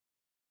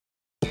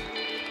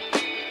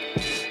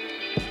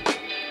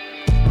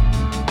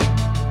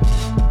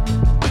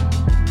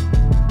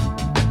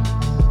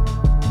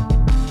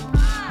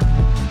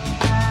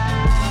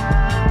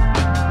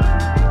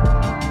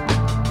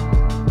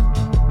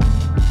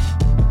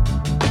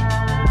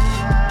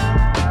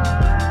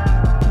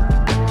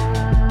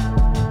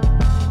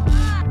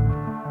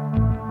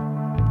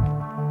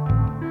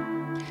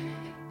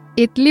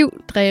Et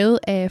liv drevet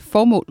af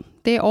formål.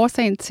 Det er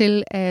årsagen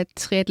til, at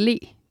triatlet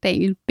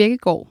Daniel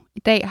Bækkegård i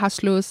dag har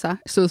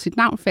slået sit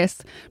navn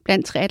fast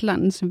blandt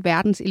triathlonens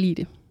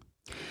verdenselite.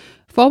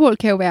 Formål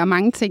kan jo være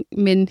mange ting,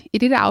 men i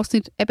dette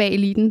afsnit af Bag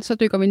Eliten, så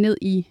dykker vi ned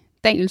i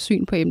Daniels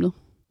syn på emnet.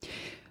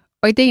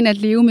 Og ideen at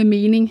leve med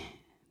mening,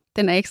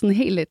 den er ikke sådan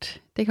helt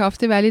let. Det kan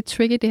ofte være lidt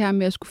tricky det her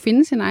med at skulle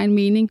finde sin egen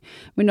mening,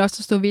 men også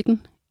at stå ved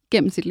den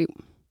gennem sit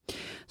liv.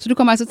 Så du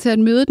kommer altså til at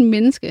møde et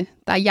menneske,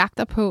 der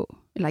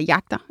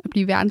jagter at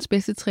blive verdens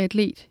bedste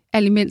triatlet,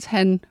 alt imens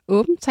han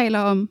åbent taler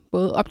om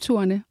både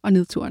opturene og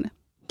nedturene.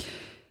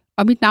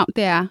 Og mit navn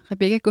det er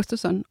Rebecca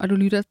Gustafsson, og du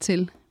lytter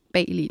til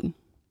Bag Eliten.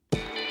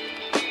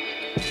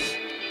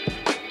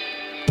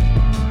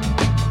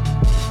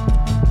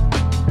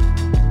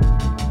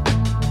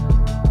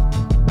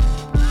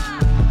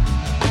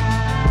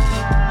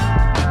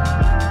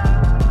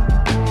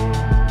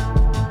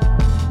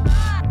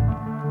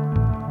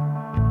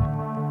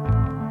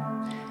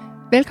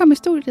 Velkommen i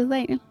studiet,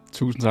 Daniel.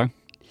 Tusind tak.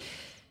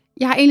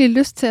 Jeg har egentlig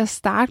lyst til at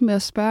starte med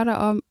at spørge dig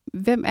om,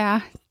 hvem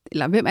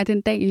er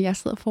den Daniel, jeg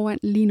sidder foran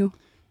lige nu?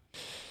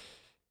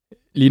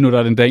 Lige nu der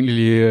er den Daniel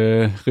i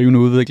rivende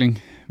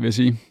udvikling, vil jeg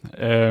sige.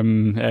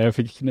 Jeg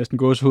fik næsten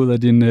gåsehud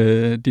af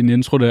din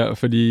intro der,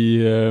 fordi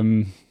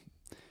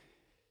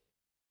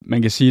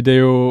man kan sige, det er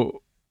jo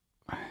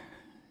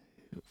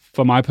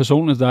for mig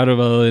personligt, der har det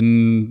været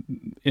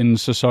en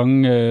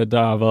sæson,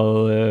 der har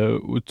været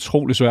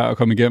utrolig svær at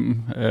komme igennem.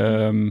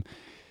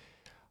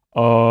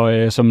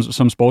 Og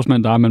som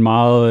sportsmand, der er man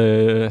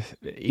meget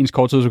ens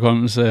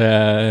korttidshukommelse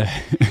af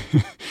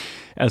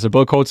altså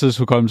både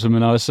korttidshukommelse,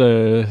 men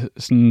også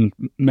sådan,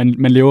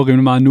 man lever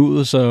rimelig meget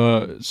nuet,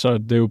 så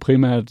det er jo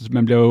primært,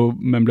 man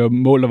bliver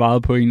målt og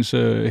vejet på ens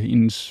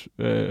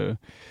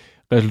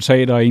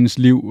resultater og ens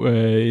liv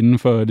inden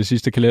for det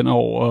sidste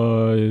kalenderår,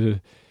 og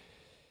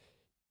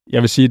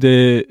jeg vil sige,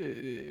 det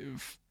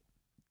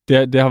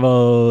har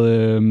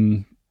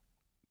været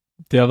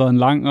det har været en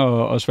lang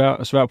og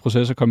svær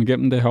proces at komme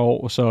igennem det her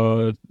år,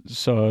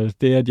 så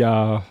det, at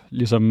jeg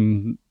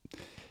ligesom,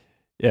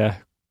 ja,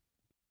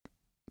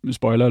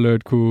 spoiler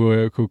alert,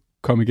 kunne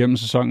komme igennem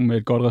sæsonen med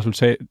et godt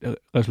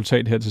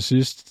resultat her til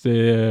sidst,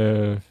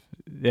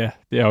 det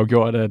har jo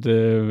gjort,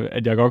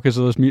 at jeg godt kan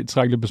sidde og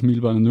trække lidt på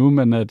smilebåndet nu,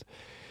 men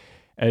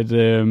at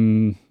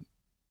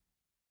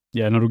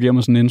når du giver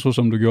mig sådan en intro,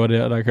 som du gjorde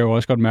der kan jeg jo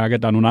også godt mærke,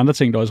 at der er nogle andre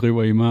ting, der også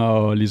river i mig,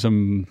 og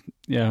ligesom,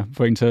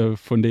 får en til at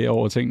fundere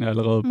over tingene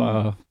allerede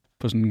bare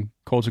på sådan en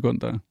kort sekund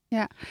der.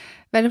 Ja.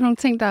 Hvad er det for nogle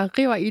ting, der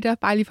river i dig?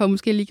 Bare lige for at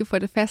måske lige få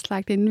det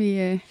fastlagt, inden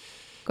vi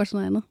går til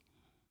noget andet.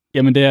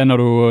 Jamen det er,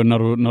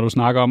 når du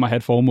snakker om at have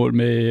et formål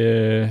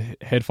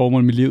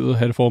med livet,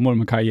 have et formål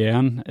med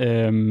karrieren.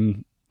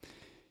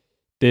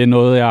 Det er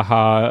noget,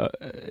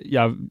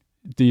 jeg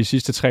de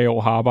sidste 3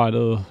 år har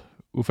arbejdet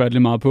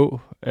ufattelig meget på.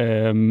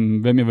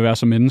 Hvem jeg vil være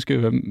som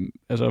menneske,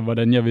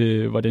 hvordan jeg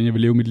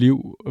vil leve mit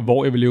liv,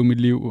 hvor jeg vil leve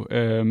mit liv.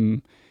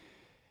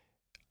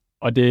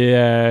 Og det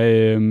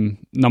er,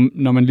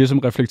 når man ligesom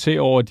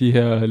reflekterer over de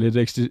her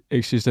lidt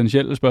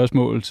eksistentielle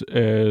spørgsmål,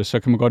 så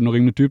kan man godt nå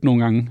rimelig dybt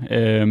nogle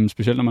gange,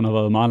 specielt når man har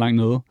været meget langt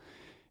nede.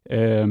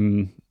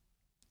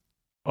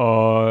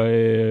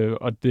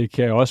 Og det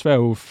kan også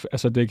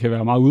være, det kan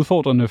være meget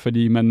udfordrende,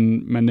 fordi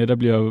man netop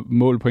bliver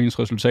målt på ens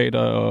resultater,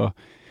 og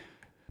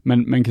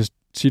man kan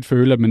tit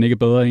føle, at man ikke er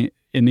bedre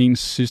end ens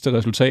sidste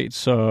resultat,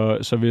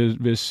 så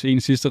hvis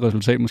ens sidste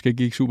resultat måske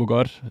gik super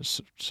godt,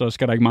 så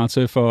skal der ikke meget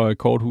til for et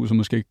korthus, og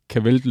måske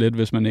kan vælte lidt,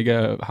 hvis man ikke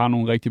har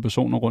nogle rigtige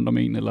personer rundt om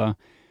en,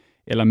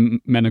 eller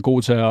man er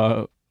god til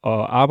at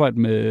arbejde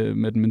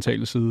med den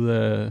mentale side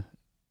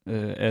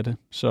af det.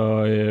 Så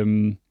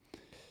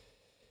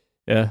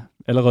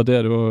allerede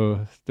der,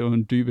 det var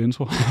en dyb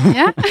intro.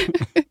 Ja,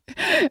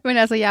 men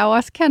jeg er jo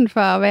også kendt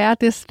for at være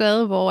det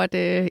sted, hvor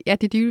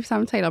de dybe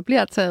samtaler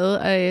bliver taget.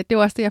 Det er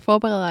også det, jeg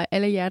forbereder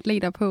alle jer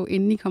atleter på,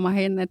 inden I kommer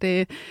hen,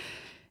 at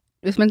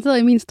hvis man sidder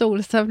i min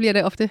stol, så bliver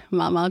det ofte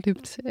meget, meget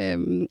dybt.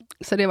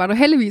 Så det var du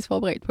heldigvis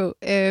forberedt på.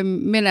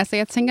 Men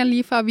jeg tænker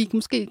lige for, at vi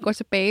måske går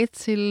tilbage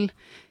til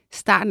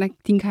starten af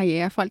din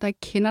karriere, folk der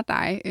ikke kender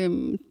dig.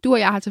 Du og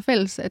jeg har til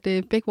fælles, at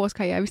begge vores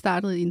karriere, vi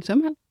startede i en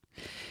svømmehal.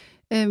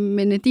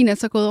 Men din er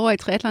så gået over i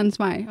triathlonens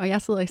vej, og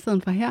jeg sidder i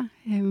stedet for her.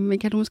 Men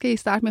kan du måske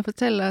starte med at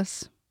fortælle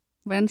os,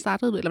 hvordan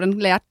startede du, eller hvordan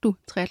lærte du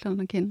triathlon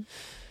at kende?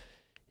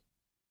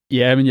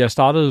 Ja, men jeg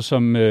startede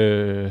som,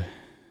 jeg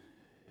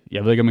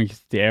ved ikke, om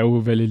det er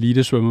jo vel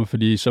elitesvømmer,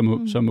 fordi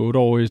som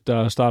 8-årig,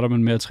 der starter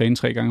man med at træne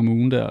 3 gange om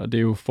ugen der, og det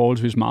er jo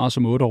forholdsvis meget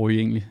som 8-årig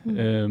egentlig.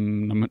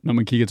 Når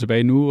man kigger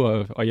tilbage nu,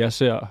 og jeg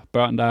ser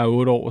børn, der er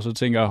 8 år, så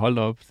tænker jeg, hold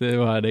op, det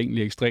var det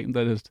egentlig ekstremt.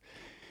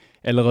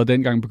 Allerede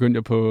dengang begyndte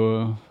jeg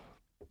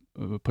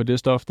på det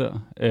stof der.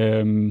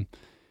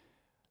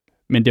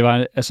 Men det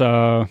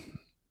var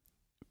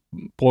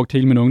brugt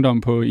hele min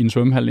ungdom i en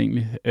svømmehal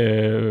egentlig.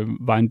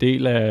 Var en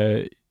del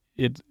af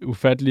et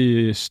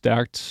ufatteligt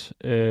stærkt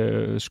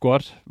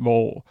squat,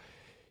 hvor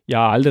jeg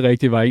aldrig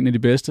rigtig var en af de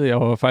bedste. Jeg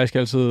var faktisk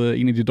altid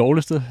en af de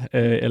dårligste,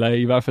 eller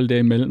i hvert fald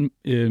det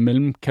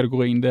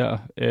mellemkategorien der.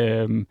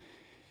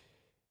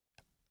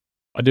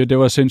 Og det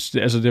var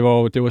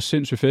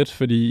sindssygt fedt,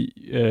 fordi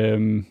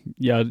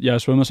jeg har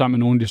svømmet sammen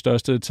med nogle af de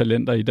største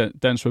talenter i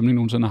dansk svømning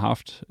nogensinde har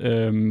haft.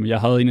 Jeg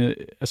havde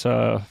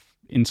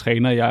en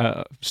træner,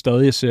 jeg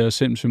stadig ser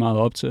sindssygt meget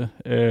op til,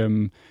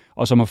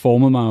 og som har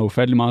formet mig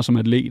ufattelig meget som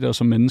atlet og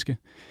som menneske.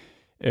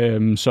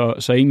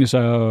 Så egentlig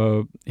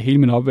så hele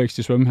min opvækst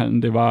i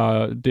svømmehallen, det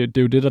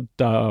er jo det,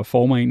 der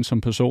former en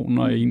som person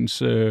og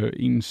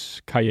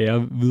ens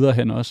karriere videre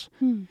hen også.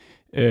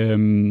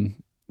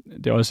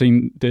 Det er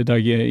også det, der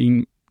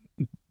giver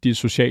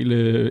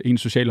en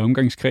sociale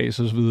omgangskreds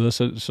og så videre.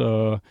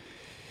 Så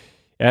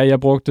ja, jeg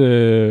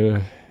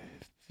brugte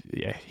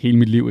hele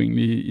mit liv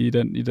egentlig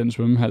i den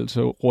svømmehal,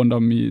 så rundt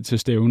om til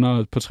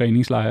stævner, på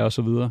træningslejre og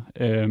så videre.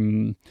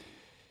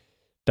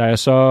 Da jeg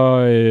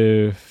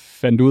så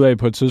fandt ud af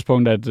på et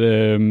tidspunkt, at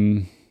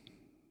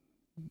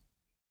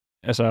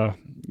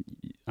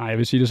jeg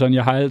vil sige det sådan,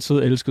 jeg har altid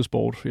elsket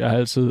sport. Jeg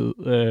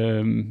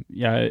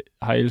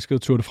har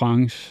elsket Tour de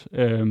France,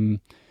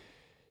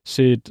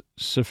 set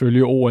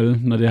selvfølgelig OL,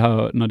 når det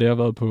har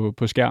været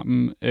på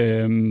skærmen.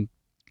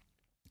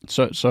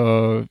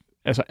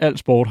 Så alt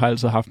sport har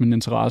altid haft min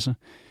interesse.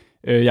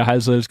 Jeg har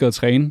altid elsket at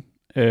træne.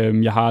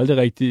 Jeg har aldrig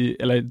rigtig,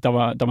 eller der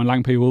var en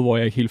lang periode, hvor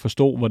jeg ikke helt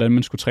forstod, hvordan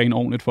man skulle træne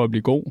ordentligt for at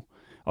blive god,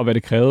 og hvad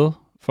det krævede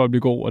for at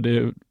blive god, og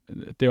det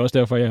er også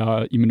derfor,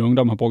 jeg i min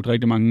ungdom har brugt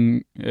rigtig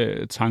mange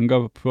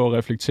tanker på at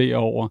reflektere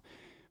over,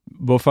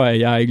 hvorfor er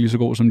jeg ikke lige så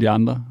god som de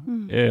andre,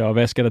 og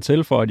hvad skal der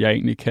til for, at jeg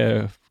egentlig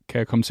kan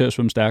komme til at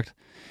svømme stærkt.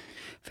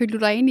 Følte du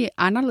dig egentlig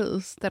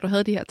anderledes, da du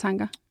havde de her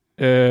tanker?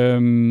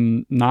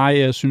 Nej,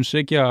 jeg synes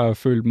ikke, jeg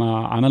følte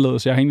mig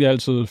anderledes. Jeg har egentlig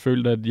altid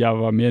følt, at jeg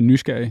var mere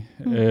nysgerrig.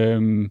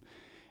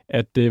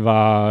 At det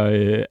var...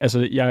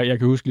 jeg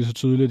kan huske lige så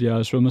tydeligt, at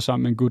jeg svømmede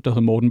sammen med en gut, der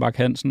hed Morten Bak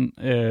Hansen.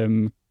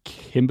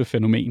 Kæmpe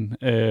fænomen.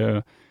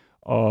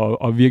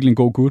 Og virkelig en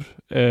god gut.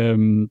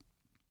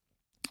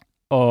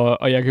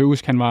 Og jeg kan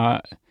huske,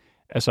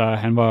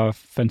 han var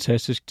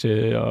fantastisk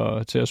til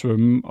at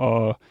svømme,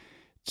 og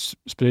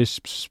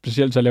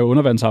specielt til at lave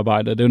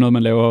undervandsarbejde. Det er jo noget,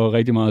 man laver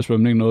rigtig meget af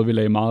svømning, noget vi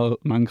lagde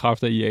mange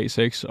kræfter i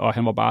A6, og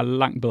han var bare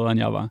langt bedre, end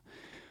jeg var.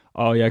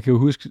 Og jeg kan jo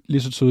huske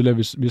lige så tydeligt, at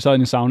vi sad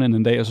inde i saunaen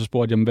en dag, og så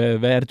spurgte jeg,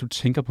 hvad er det, du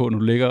tænker på, når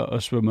du ligger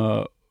og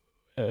svømmer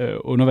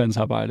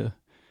undervandsarbejde?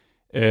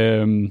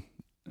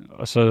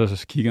 Og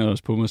så kiggede han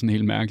også på mig sådan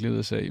helt mærkeligt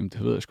og sagde,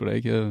 det ved jeg sgu da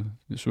ikke,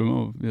 jeg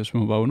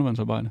svømmer bare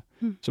undervandsarbejde.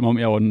 Som om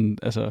jeg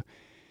var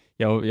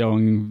jeg var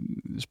en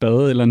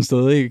spade et eller andet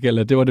sted, ikke?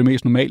 Eller det var det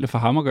mest normale for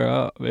ham at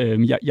gøre.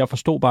 Jeg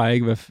forstod bare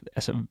ikke,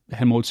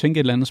 han må tænke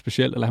et eller andet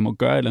specielt, eller han må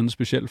gøre et eller andet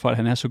specielt, for at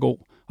han er så god,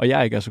 og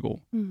jeg ikke er så god.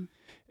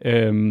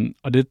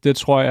 Og det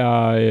tror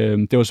jeg,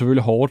 det var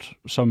selvfølgelig hårdt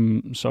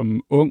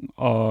som ung,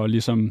 og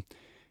ligesom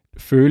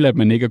føle, at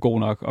man ikke er god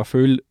nok, og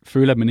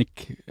føle, at man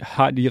ikke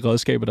har de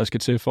redskaber, der skal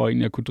til for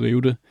egentlig at kunne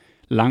drive det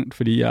langt,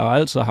 fordi jeg har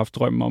altid haft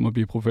drømme om at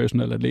blive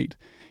professionel atlet,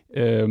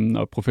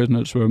 og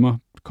professionel svømmer,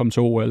 komme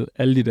til OL,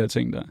 alle de der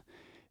ting der.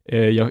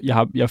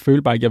 Jeg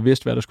følte bare ikke, jeg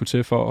vidste, hvad der skulle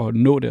til for at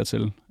nå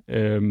dertil.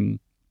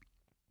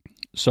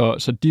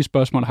 Så de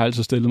spørgsmål har jeg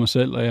altid stillet mig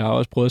selv, og jeg har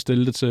også prøvet at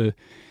stille det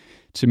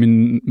til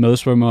mine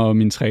medsvømmer og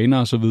mine træner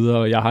og så videre,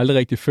 og jeg har aldrig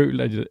rigtig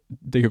følt, at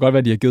det kan godt være,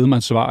 at de har givet mig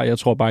et svar. Jeg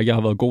tror bare ikke, jeg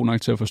har været god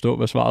nok til at forstå,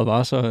 hvad svaret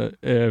var så,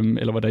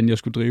 eller hvordan jeg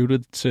skulle drive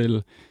det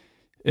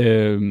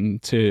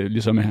til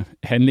ligesom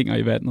handlinger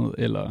i vandet,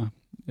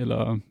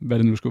 eller hvad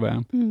det nu skulle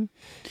være. Men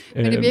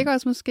det virker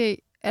også måske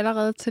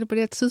allerede til på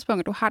det her tidspunkt,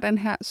 at du har den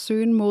her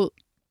søgen mod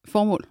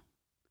formål.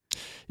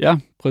 Ja,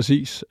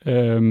 præcis.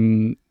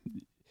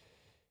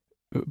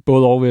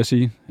 Både over, vil jeg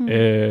sige.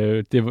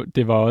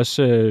 Det var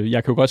også...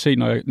 jeg kan jo godt se,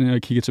 når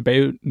jeg kigger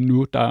tilbage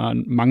nu, der er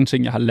mange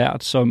ting, jeg har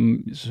lært,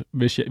 som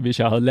hvis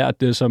jeg havde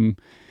lært det som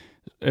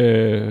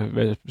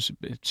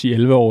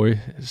 10-11-årig,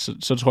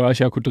 så tror jeg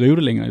også, jeg kunne drive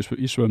det længere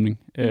i svømning.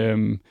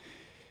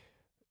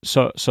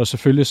 Så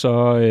selvfølgelig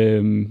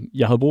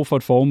jeg havde brug for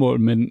et formål,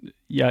 men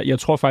jeg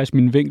tror faktisk,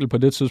 min vinkel på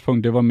det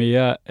tidspunkt, det var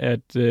mere,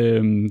 at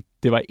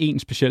det var en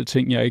speciel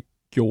ting, jeg ikke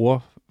gjorde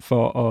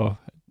for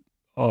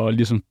at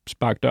ligesom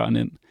sparke døren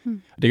ind.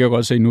 Det kan jeg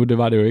godt se nu, det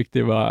var det jo ikke.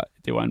 Det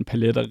var en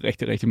palet af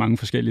rigtig, rigtig mange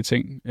forskellige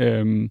ting.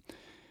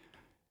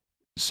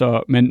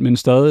 Men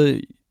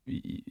stadig,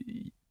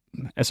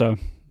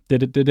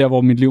 det er der,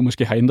 hvor mit liv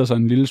måske har ændret sig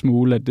en lille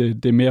smule, at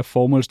det er mere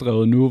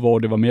formålsdrevet nu, hvor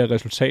det var mere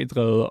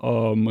resultatdrevet,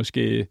 og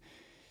måske,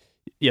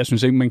 jeg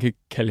synes ikke, man kan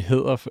kalde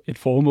hæder et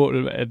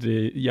formål, at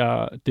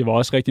det var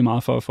også rigtig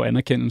meget for at få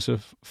anerkendelse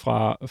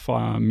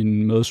fra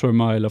mine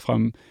medsvømmer, eller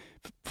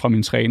fra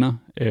min træner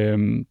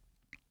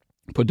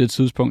på det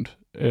tidspunkt.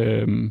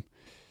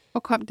 Hvor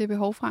kom det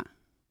behov fra?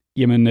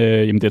 Jamen,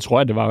 det tror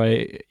jeg, det var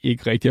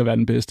ikke rigtigt at være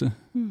den bedste.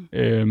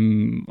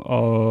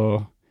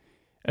 Og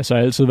jeg har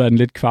altid været en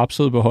lidt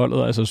kvapset på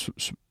holdet,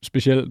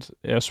 specielt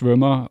jeg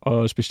svømmer,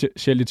 og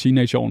specielt i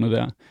teenageårene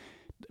der.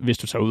 Hvis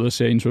du tager ud og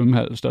ser en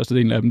svømmehal,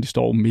 størstedelen af dem, de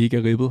står mega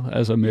ribbet,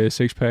 med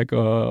sixpack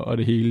og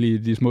det hele i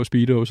de små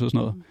speedos og sådan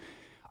noget.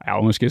 Og jeg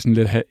var måske sådan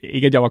lidt,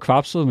 ikke at jeg var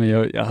kvapset, men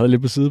jeg havde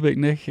lidt på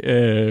sidebenene,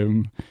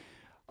 ikke?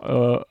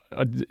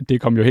 og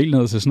det kom jo helt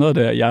ned til sådan noget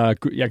der.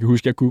 Jeg kan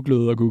huske, jeg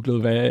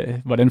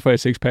googlede, hvordan får jeg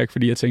sixpack,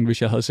 fordi jeg tænkte,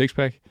 hvis jeg havde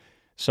sixpack,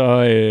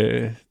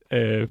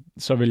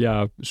 så ville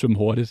jeg svømme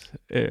hurtigt.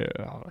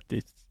 Og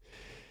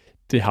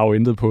det har jo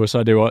intet på,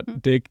 så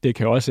det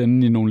kan også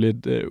ende i nogle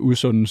lidt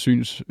usunde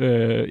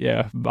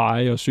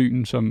veje og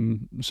syn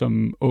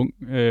som ung.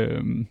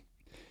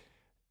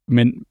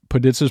 Men på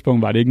det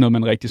tidspunkt var det ikke noget,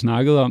 man rigtig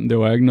snakkede om. Det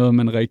var ikke noget,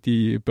 man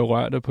rigtig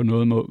berørte på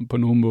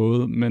nogen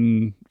måde.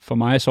 Men for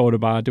mig så var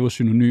det bare, det var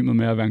synonymet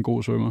med at være en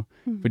god svømmer.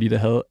 Fordi det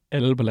havde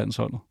alle på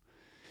landsholdet.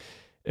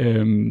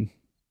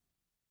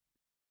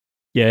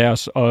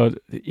 Og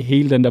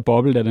hele den der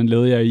boble, den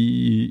levede jeg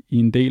i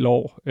en del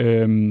år.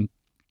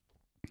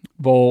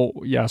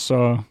 Hvor jeg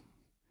så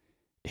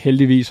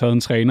heldigvis havde en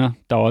træner,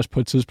 der også på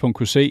et tidspunkt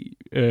kunne se,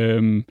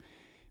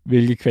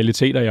 hvilke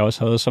kvaliteter jeg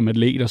også havde som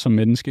atlet og som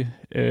menneske.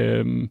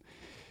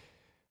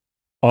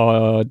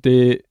 Og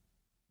det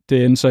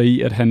endte så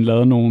i, at han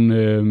lavede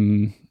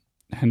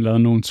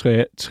nogle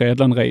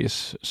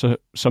triathlon-race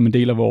som en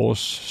del af vores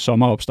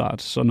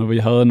sommeropstart. Så når vi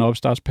havde en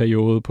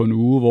opstartsperiode på en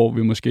uge, hvor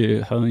vi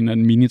måske havde en eller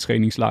anden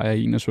mini-træningslejr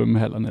i en af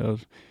svømmehallerne,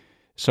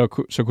 så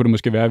kunne det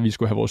måske være, at vi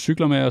skulle have vores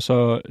cykler med, og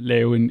så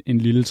lave en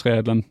lille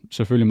triathlon.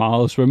 Selvfølgelig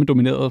meget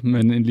svømmedomineret,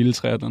 men en lille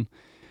triathlon.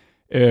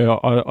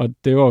 Og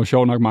det var jo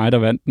sjovt nok mig, der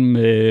vandt den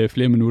med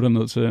flere minutter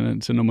ned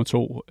til nummer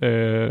 2.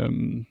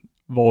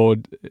 Hvor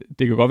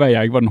det kan godt være, at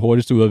jeg ikke var den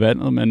hurtigste ud af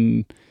vandet,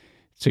 men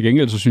til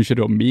gengæld så synes jeg,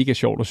 det var mega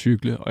sjovt at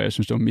cykle, og jeg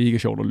synes, det var mega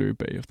sjovt at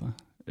løbe bagefter.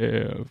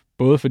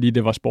 Både fordi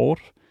det var sport,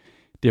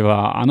 det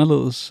var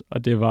anderledes,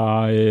 og det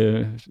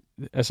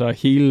var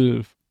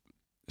hele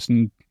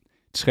sådan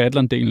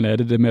triathlon-delen af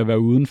det med at være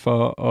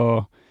udenfor,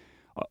 og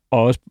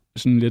også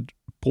sådan lidt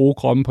bruge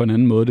kroppen på en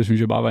anden måde, det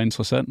synes jeg bare var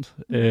interessant.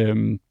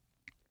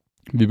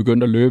 Vi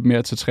begyndte at løbe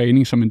mere til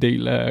træning som en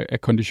del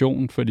af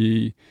konditionen,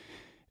 fordi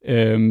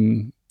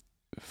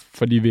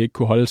vi ikke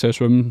kunne holde til at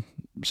svømme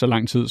så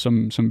lang tid,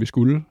 som vi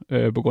skulle,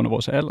 på grund af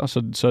vores alder.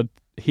 Så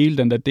hele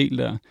den der del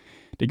der,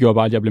 det gjorde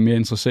bare, at jeg blev mere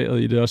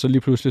interesseret i det. Og så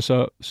lige pludselig,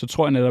 så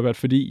tror jeg netop, at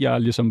fordi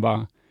jeg ligesom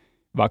var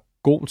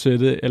god til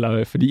det,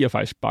 eller fordi jeg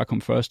faktisk bare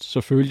kom først,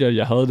 så følte jeg, at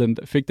jeg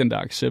fik den der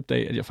accept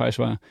af, at jeg faktisk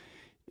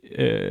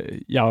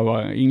jeg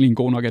var egentlig en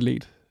god nok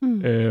atlet.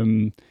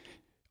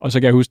 Og så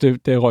kan jeg huske,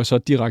 det røg så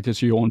direkte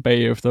til jorden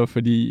bagefter,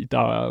 fordi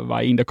der var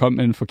en, der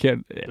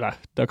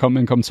kom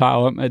med en kommentar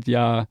om, at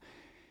jeg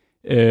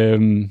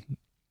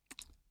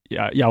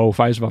jo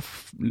faktisk var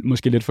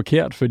måske lidt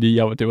forkert, fordi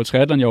det var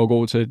triathlon, jeg var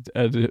god til.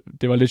 At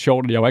det var lidt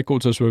sjovt, at jeg var ikke god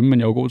til at svømme, men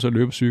jeg var god til at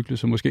løbe og cykle,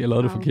 så måske jeg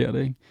lavede det forkert,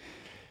 ikke?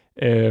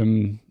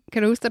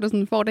 Kan du huske, at du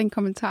sådan får den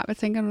kommentar? Hvad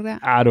tænker du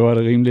der? Ja, det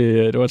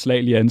var et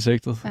slag i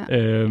ansigtet.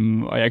 Ja.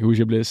 Og jeg kan huske, at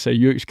jeg blev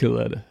seriøst ked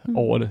af det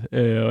over det.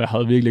 Og jeg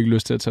havde virkelig ikke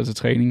lyst til at tage til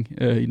træning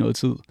i noget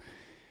tid.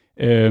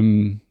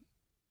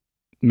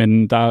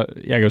 Men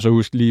jeg kan så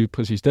huske lige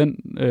præcis den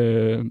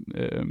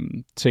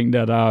ting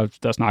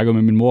der snakkede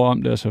med min mor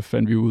om det, og så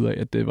fandt vi ud af,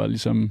 at det var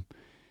ligesom,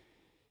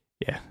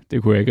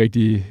 det kunne jeg ikke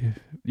rigtig,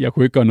 jeg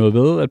kunne ikke gøre noget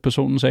ved, at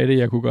personen sagde det.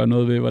 Jeg kunne gøre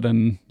noget ved,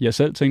 hvordan jeg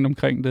selv tænkte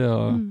omkring det,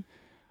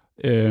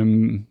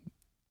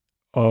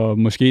 og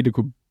måske det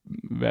kunne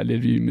være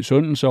lidt i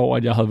misundelse over,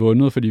 at jeg havde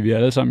vundet, fordi vi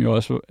alle sammen jo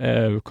også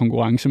er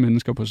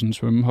konkurrencemennesker på sådan en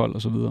svømmehold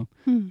og så videre.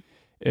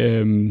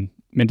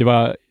 Men det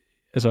var,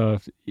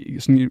 altså,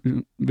 sådan,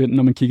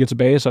 når man kigger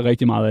tilbage, så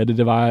rigtig meget af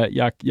det var,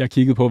 jeg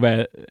kiggede på,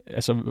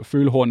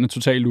 følehornene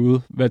totalt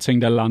ude, hvad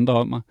tænkte alle andre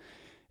om mig,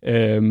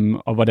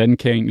 og hvordan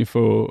kan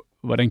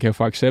jeg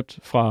få accept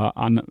fra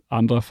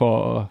andre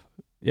for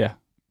at,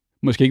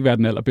 måske ikke være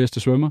den allerbedste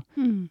svømmer,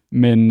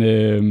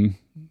 men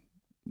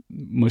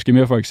måske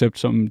mere for accept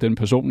som den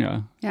person, jeg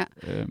er. Ja.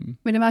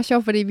 Men det er meget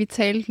sjovt, fordi vi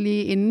talte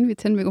lige inden vi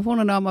tændte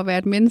mikrofonerne om at være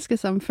et menneske,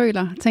 som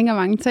tænker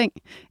mange ting.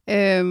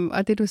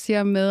 Og det du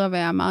siger med at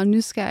være meget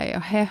nysgerrig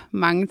og have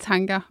mange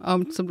tanker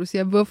om, som du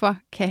siger, hvorfor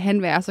kan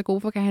han være så god,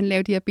 hvorfor kan han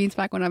lave de her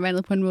benspark under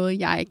vandet på en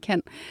måde, jeg ikke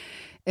kan.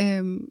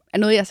 Er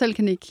noget, jeg selv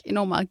kan ikke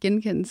enormt meget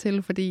genkende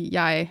til, fordi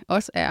jeg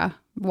også er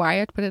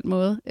wired på den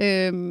måde.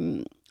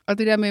 Og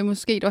det der med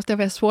måske, det også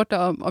derfor, jeg spurgte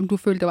dig om du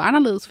følte, det var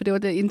anderledes, for det var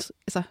det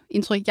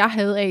indtryk, jeg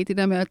havde af det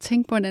der med at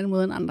tænke på en anden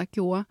måde, end andre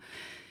gjorde.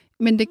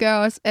 Men det gør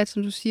også, at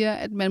som du siger,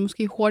 at man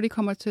måske hurtigt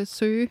kommer til at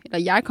søge, eller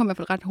jeg kommer i hvert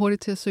fald ret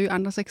hurtigt til at søge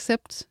andres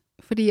accept,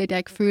 fordi at jeg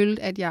ikke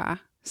følte, at jeg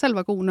selv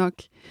var god nok.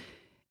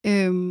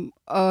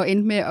 Og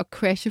endte med at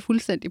crashe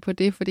fuldstændig på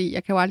det, fordi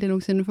jeg kan jo aldrig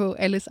nogensinde få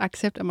alles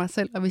accept af mig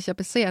selv, og hvis jeg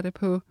baserer det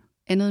på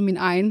andet end min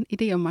egen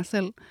idé om mig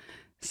selv,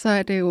 så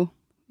er det jo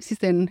i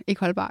sidste ende ikke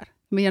holdbart.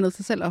 Men jeg er nødt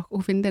til selv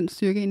at finde den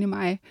styrke inde i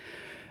mig.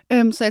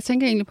 Så jeg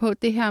tænker egentlig på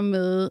det her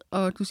med,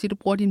 og du siger, du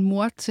bruger din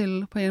mor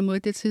til på en eller anden måde i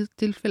det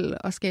tilfælde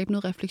at skabe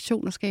noget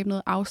refleksion og skabe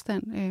noget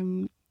afstand.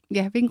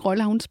 Hvilken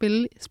rolle har hun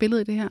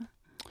spillet i det her?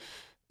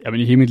 Jamen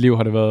i hele mit liv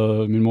har det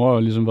været, min mor har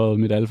ligesom været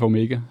mit alfa og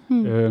omega.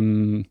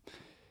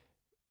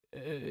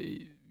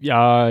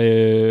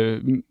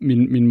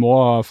 Min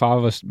mor og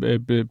far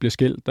blev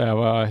skilt, da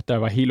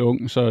jeg var helt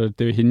ung, så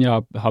det er hende,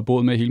 jeg har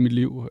boet med hele mit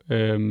liv.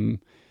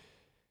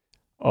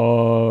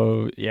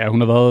 Og ja,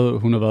 hun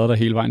har været der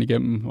hele vejen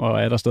igennem,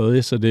 og er der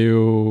stadig, så det er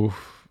jo,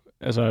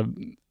 altså,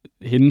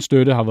 hendes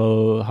støtte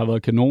har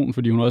været kanon,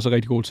 fordi hun er også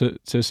rigtig god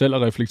til selv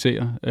at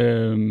reflektere.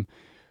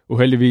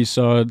 Uheldigvis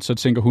så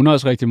tænker hun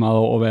også rigtig meget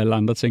over, hvad alle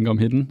andre tænker om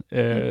hende.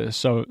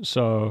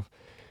 Så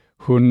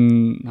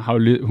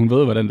hun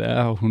ved, hvordan det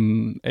er, og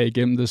hun er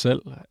igennem det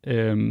selv.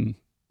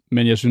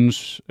 Men jeg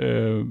synes,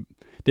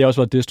 det har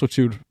også været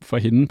destruktivt for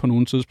hende på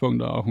nogle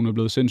tidspunkter, og hun er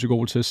blevet sindssygt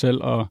god til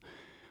selv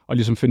at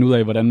ligesom finde ud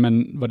af,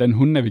 hvordan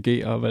hun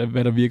navigerer, og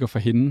hvad der virker for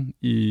hende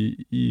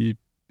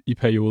i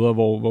perioder,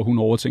 hvor hun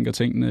overtænker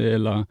tingene,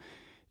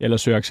 eller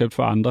søger accept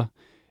for andre.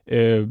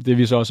 Det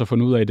vi så også har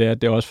fundet ud af, det er,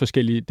 at det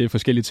er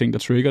forskellige ting, der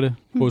trigger det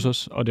hos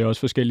os, og det er også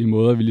forskellige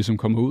måder, vi ligesom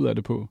kommer ud af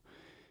det på.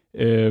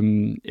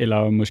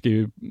 Eller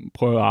måske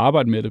prøve at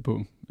arbejde med det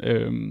på.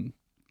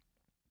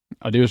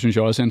 Og det synes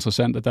jeg også er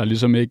interessant, at der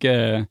ligesom ikke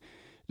er...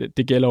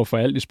 Det gælder jo for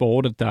alt i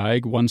sport, at der er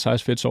ikke one size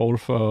fits all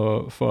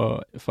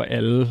for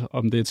alle,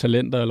 om det er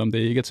talenter, eller om det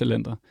ikke er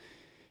talenter.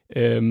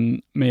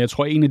 Men jeg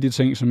tror, en af de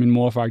ting, som min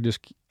mor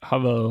faktisk har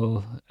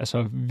været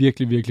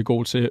virkelig, virkelig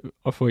god til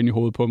at få ind i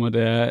hovedet på mig,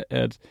 det er,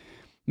 at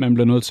man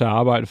bliver nødt til at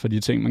arbejde for de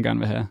ting, man gerne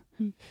vil have.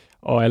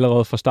 Og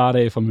allerede fra start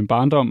af, fra min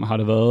barndom, har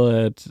det været,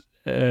 at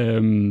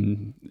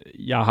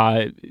jeg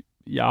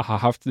har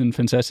haft en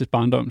fantastisk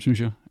barndom,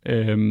 synes jeg.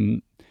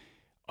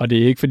 Og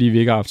det er ikke, fordi vi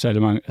ikke har haft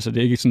særlig mange... Altså, det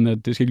er ikke sådan,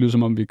 at det skal ikke lyde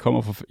som om,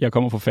 jeg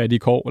kommer fra fattige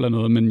kår eller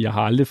noget, men jeg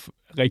har aldrig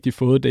rigtig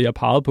fået det, jeg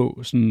pegede på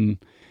sådan,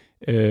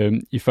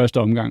 i første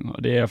omgang,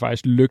 og det er jeg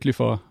faktisk lykkelig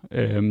for.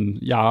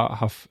 Jeg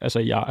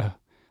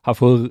har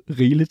fået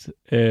rigeligt,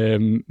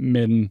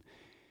 men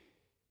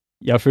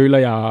jeg føler,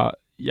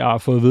 jeg har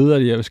fået at vide,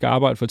 at jeg skal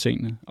arbejde for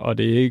tingene, og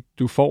det er ikke,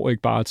 du får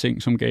ikke bare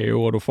ting som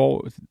gave,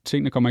 og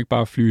tingene kommer ikke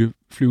bare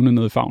flyvende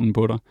ned i favnen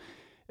på dig.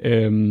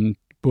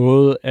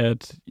 Både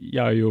at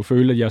jeg jo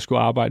følte, at jeg skulle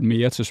arbejde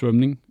mere til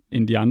svømning,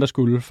 end de andre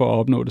skulle, for at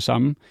opnå det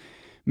samme.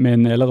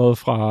 Men allerede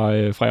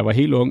fra jeg var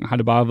helt ung, har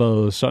det bare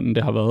været sådan,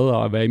 det har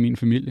været at være i min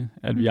familie.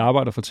 At vi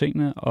arbejder for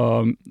tingene,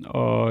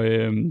 og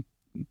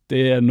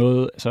det er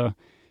noget... Altså,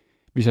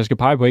 hvis jeg skal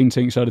pege på en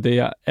ting, så er det det,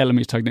 jeg er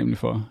allermest taknemmelig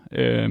for.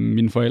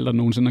 Mine forældre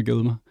nogensinde har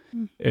givet mig.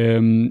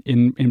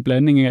 En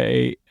blanding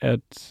af,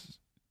 at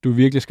du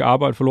virkelig skal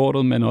arbejde for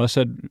lortet, men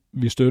også, at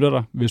vi støtter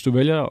dig. Hvis du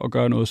vælger at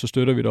gøre noget, så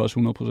støtter vi dig også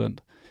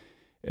 100%.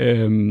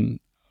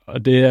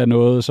 Og det er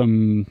noget,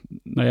 som,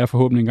 når jeg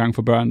forhåbentlig engang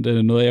får børn, det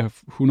er noget, jeg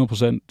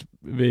 100%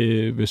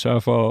 vil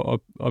sørge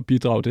for at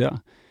bidrage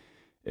der.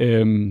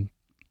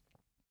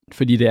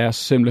 Fordi det er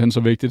simpelthen så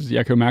vigtigt.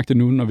 Jeg kan jo mærke det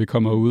nu, når vi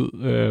kommer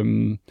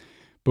ud.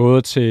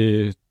 Både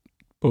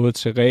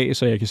til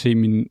rejse, og jeg kan se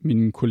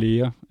mine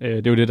kolleger.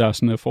 Det er jo det, der er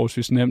sådan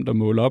forholdsvis nemt at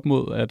måle op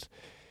mod, at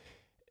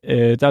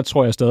der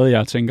tror jeg stadig,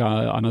 jeg tænker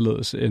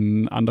anderledes,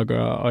 end andre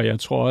gør. Og jeg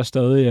tror også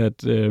stadig,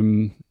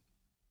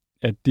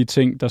 at de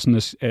ting, der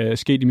sådan er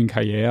sket i min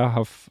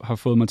karriere, har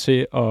fået mig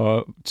til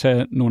at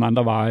tage nogle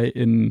andre veje,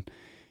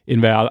 end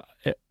hvad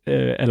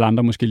alle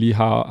andre måske lige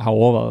har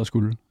overvejet at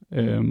skulle.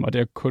 Og det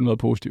har kun været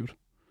positivt.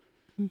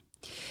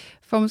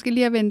 For måske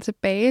lige at vende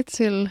tilbage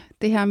til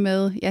det her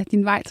med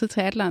din vej til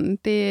triathlon,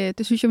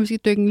 det synes jeg måske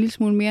dykke en lille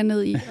smule mere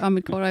ned i om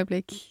et kort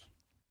øjeblik.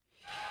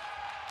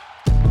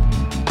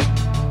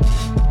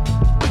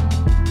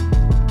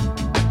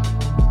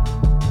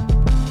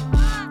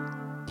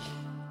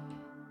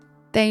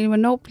 Daniel,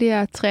 hvornår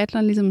bliver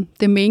triathlon ligesom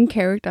the main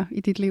character i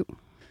dit liv?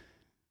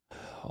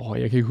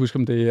 Jeg kan ikke huske,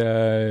 om det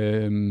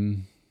er...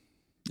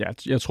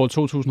 jeg tror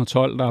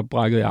 2012, der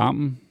brækkede jeg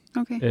armen.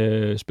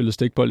 Okay. Spillede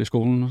stikbold i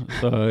skolen.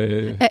 Så,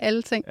 af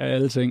alle ting? Af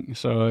alle ting.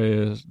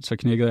 Så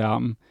knækkede jeg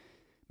armen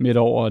midt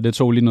over, og det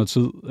tog lige noget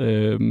tid.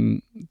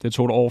 Det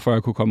tog et år, før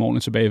jeg kunne komme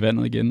ordentligt tilbage i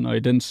vandet igen. Og i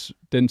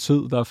den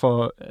tid,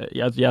 derfor...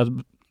 Jeg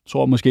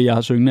tror måske, jeg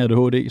har syngende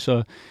ADHD,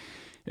 så...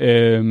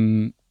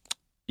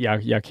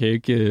 Jeg kan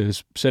ikke,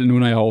 selv nu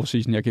når jeg har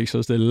off-season, jeg kan ikke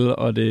sidde stille,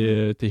 og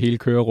det hele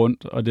kører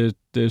rundt, og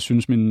det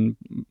synes min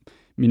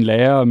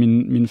lærer og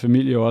min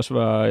familie også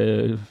var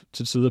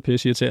til tider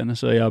pisseirriterende,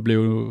 så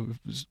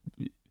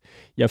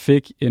jeg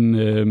fik en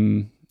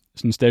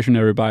sådan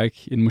stationary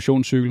bike, en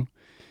motionscykel,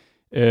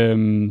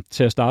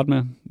 til at starte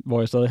med,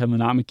 hvor jeg stadig havde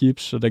min arm i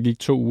gips, så der gik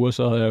 2 uger,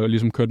 så havde jeg jo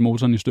ligesom kørt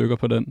motoren i stykker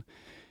på den.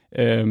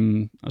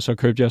 Og så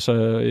købte jeg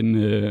så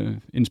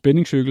en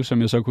spændingscykel,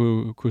 som jeg så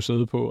kunne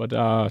sidde på, og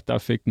der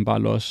fik den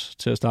bare los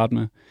til at starte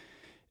med.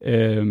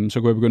 Så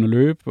kunne jeg begynde at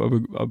løbe,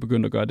 og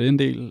begynde at gøre det en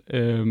del,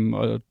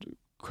 og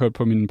kørte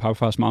på min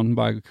papfars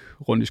mountainbike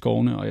rundt i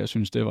skovene, og jeg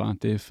synes, det var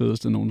det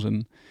fedeste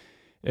nogensinde.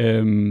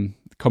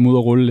 Kom ud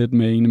og rulle lidt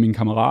med en af mine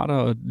kammerater,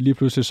 og lige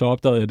pludselig så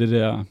opdagede jeg det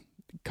der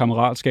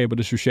kammeratskab og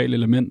det sociale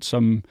element,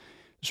 som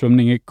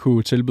svømning ikke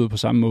kunne tilbyde på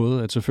samme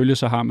måde. At selvfølgelig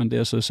så har man det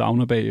at sidde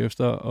sauna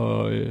bagefter,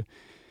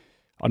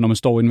 og når man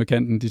står inde ved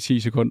kanten de 10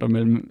 sekunder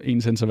mellem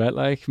ens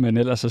intervaller, ikke? Men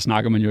ellers så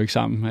snakker man jo ikke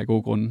sammen af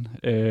gode grunde.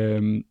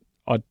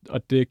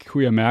 Og det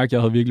kunne jeg mærke,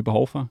 jeg havde virkelig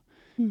behov for.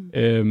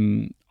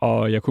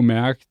 Og jeg kunne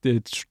mærke,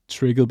 det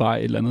triggede bare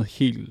et eller andet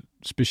helt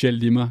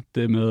specielt i mig.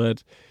 Det med,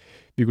 at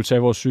vi kunne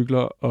tage vores cykler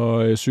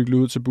og cykle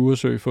ud til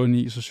Buresø, få en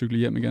is og cykle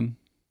hjem igen.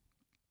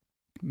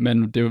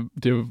 Men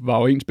det var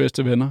jo ens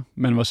bedste venner,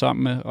 man var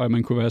sammen med, og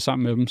man kunne være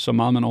sammen med dem så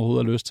meget, man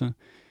overhovedet har lyst til.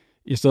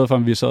 I stedet for,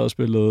 at vi sad og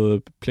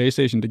spillede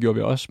PlayStation, det gjorde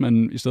vi også,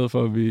 men i stedet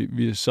for, at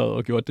vi sad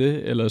og gjorde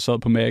det, eller sad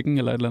på Mac'en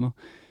eller et eller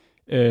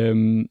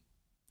andet,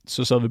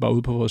 så sad vi bare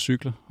ude på vores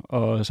cykler.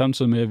 Og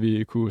samtidig med, at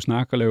vi kunne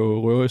snakke og lave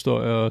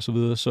røverhistorier og så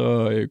videre,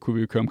 så kunne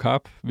vi køre om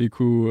kap. Vi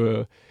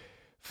kunne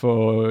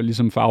få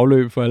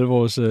afløb for alle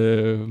vores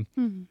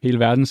hele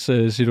verdens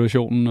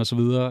situationen og så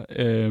videre.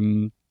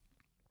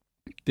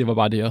 Det var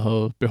bare det, jeg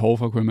havde behov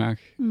for, kunne jeg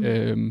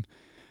mærke.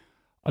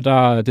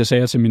 Og det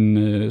sagde jeg til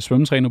min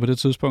svømmetræner på det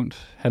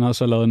tidspunkt. Han havde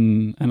så lavet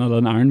en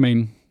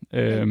Ironman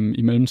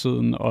i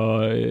mellemtiden,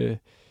 og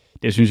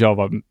det synes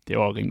jeg det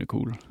var rimelig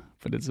cool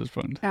på det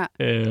tidspunkt. Ja.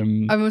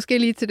 Og måske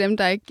lige til dem,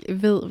 der ikke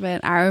ved, hvad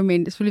en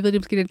Ironman, det selvfølgelig ved de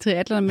måske, det er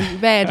triathlon, men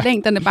hvad er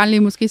længderne? Bare lige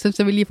måske,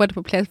 så vi lige får det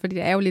på plads, fordi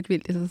det er jo lidt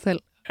vildt i sig selv.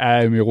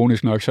 Ja,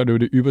 ironisk nok, så er det jo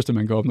det ypperste,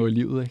 man kan opnå i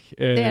livet, ikke?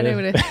 Det er det jo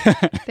det.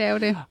 Det er jo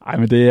det. Ej,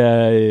 men det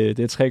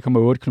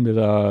er 3,8 km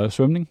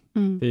svømning,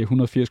 det er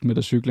 180 km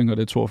cykling, og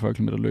det er 42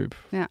 km løb.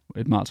 Ja.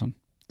 Et maraton,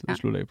 det er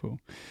slut af på.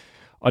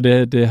 Og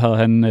det havde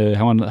han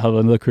havde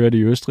været nede og køre det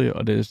i Østrig,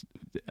 og det,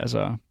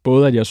 altså,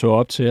 både at jeg så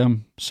op til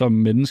ham som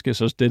menneske,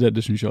 så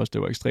det synes jeg også,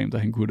 det var ekstremt,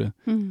 at han kunne det.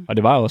 Og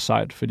det var også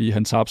sejt, fordi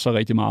han tabte sig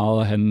rigtig meget,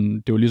 og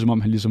det var ligesom,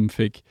 om han ligesom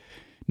fik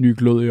ny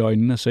glød i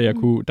øjnene, så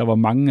der var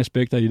mange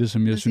aspekter i det,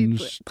 som jeg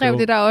synes... Drev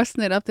det der også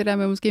netop, det der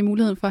med måske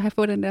muligheden for at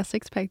få den der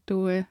sixpack,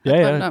 du har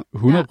drømt om?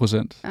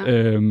 100%.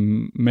 Ja.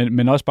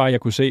 Men også bare, at jeg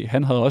kunne se,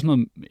 han havde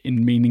også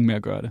en mening med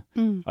at gøre det.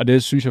 Og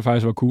det synes jeg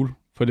faktisk var cool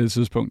på det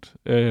tidspunkt.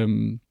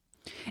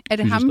 Er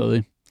det ham,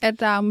 at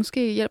der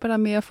måske hjælper dig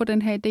med at få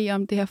den her idé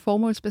om det her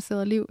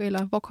formålsbaserede liv,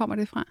 eller hvor kommer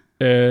det fra?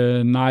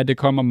 Nej, det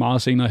kommer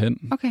meget senere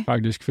hen,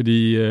 faktisk,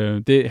 fordi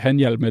det han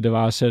hjalp med, det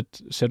var at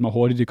sætte mig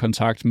hurtigt i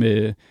kontakt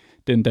med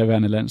den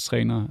daværende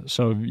landstræner,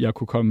 så jeg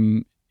kunne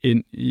komme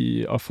ind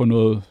i og få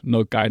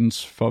noget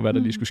guidance for, hvad der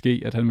lige skulle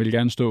ske. At han ville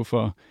gerne stå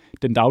for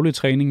den daglige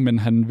træning, men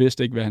han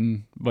vidste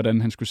ikke,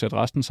 hvordan han skulle sætte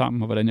resten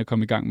sammen, og hvordan jeg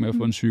kom i gang med at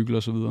få en cykel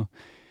og så videre.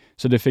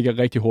 Så det fik jeg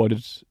rigtig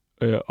hurtigt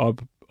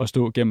op og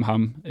stå gennem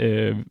ham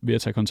ved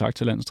at tage kontakt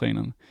til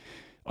landstræneren.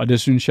 Og det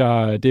synes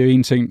jeg, det er jo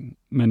en ting,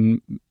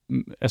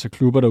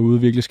 klubber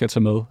derude virkelig skal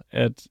tage med,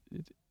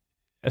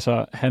 at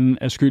han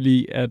er skyld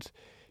i, at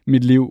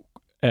mit liv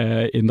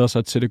ændrer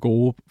sig til det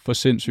gode for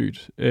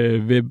sindssygt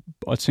ved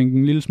at tænke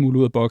en lille smule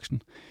ud af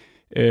boksen.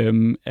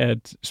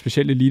 At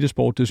specielt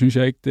elitesport, det synes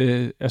jeg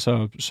ikke,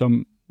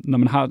 som når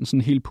man har sådan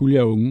en hel pulje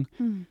af unge,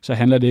 så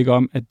handler det ikke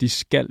om, at de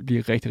skal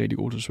blive rigtig, rigtig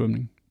gode til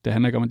svømning. Det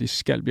handler ikke om, at de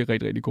skal blive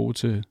rigtig, rigtig gode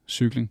til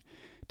cykling.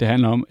 Det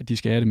handler om, at de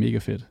skal have det mega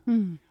fedt.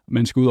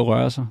 Man skal ud og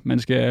røre sig. Man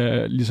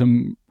skal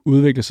ligesom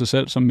udvikle sig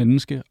selv som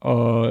menneske,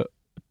 og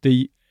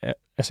jeg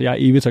er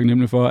evigt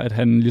taknemmelig for, at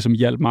han ligesom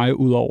hjalp mig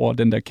ud over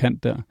den der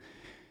kant der.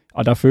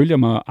 Og der følte jeg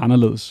mig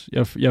anderledes.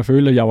 Jeg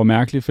følte, at jeg var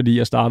mærkelig, fordi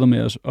jeg startede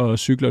med at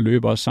cykle og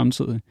løbe også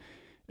samtidig.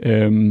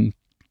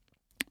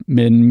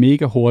 Men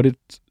mega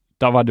hurtigt,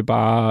 der var det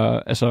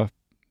bare,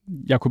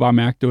 jeg kunne bare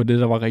mærke, det var det,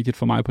 der var rigtigt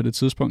for mig på det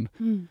tidspunkt.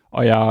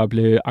 Og jeg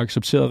blev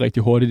accepteret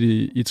rigtig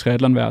hurtigt i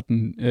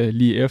triathlonverdenen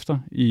lige efter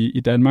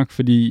i Danmark,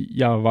 fordi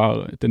jeg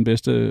var den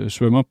bedste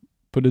svømmer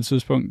på det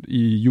tidspunkt,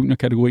 i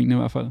juniorkategorien i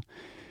hvert fald.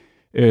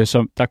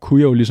 Så der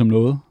kunne jeg jo ligesom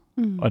noget,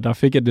 og der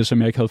fik jeg det, som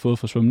jeg ikke havde fået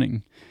fra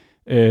svømningen.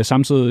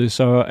 Samtidig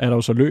så er der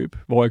jo så løb,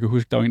 hvor jeg kan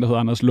huske, der var en, der hed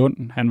Anders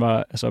Lund. Han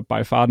var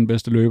by far den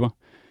bedste løber.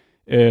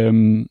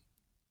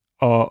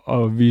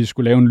 Og vi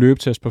skulle lave en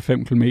løbetest på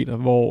 5 km,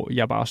 hvor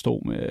jeg bare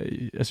stod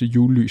med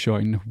julelys i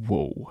øjnene.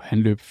 Wow, han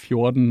løb 14:40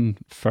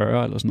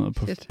 eller sådan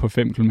noget på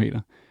 5 km.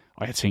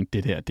 Og jeg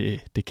tænkte,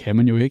 det kan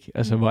man jo ikke.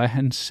 Hvor er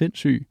han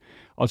sindssyg?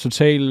 Og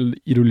totalt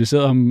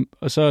idoliserede ham.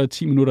 Og så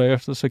 10 minutter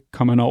efter, så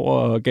kom han over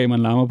og gav mig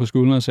en lammer på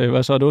skulderen og sagde,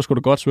 hvad så, det var sgu da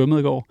godt svømmet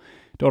i går.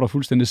 Det var da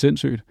fuldstændig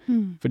sindssygt.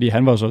 Fordi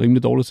han var så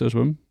rimelig dårlig til at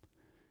svømme.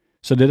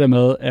 Så det der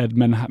med, at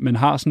man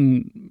har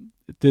sådan,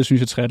 det synes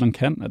jeg, triathlon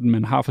kan, at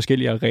man har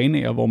forskellige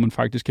arenaer, hvor man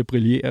faktisk kan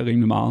brillere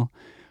rimelig meget.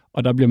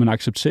 Og der bliver man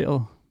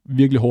accepteret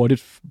virkelig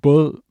hurtigt,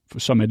 både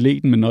som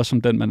atleten, men også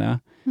som den, man er.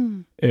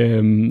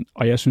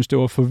 Og jeg synes, det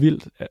var for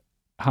vildt,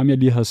 ham jeg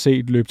lige havde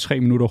set løbe 3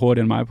 minutter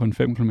hurtigere end mig på en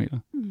 5 km.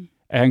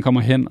 At han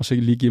kommer hen, og så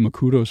lige giver mig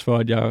kudos for,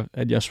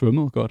 at jeg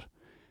svømmede godt.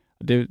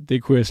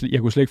 Jeg kunne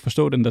slet ikke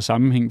forstå den der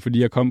sammenhæng,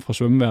 fordi jeg kom fra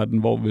svømmeverdenen,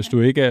 hvor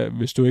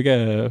hvis du ikke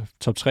er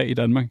top 3 i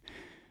Danmark,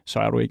 så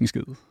er du ikke en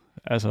skid.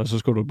 Så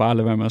skulle du bare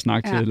lade være med at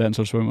snakke til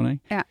landsholdssvømmerne,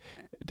 ikke? Ja.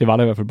 Det var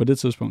der i hvert fald på det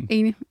tidspunkt.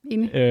 Enig.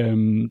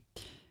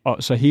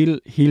 Og så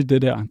hele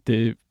det der,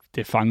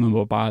 det fangede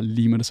mig bare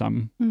lige med det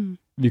samme.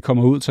 Vi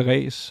kommer ud til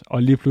race,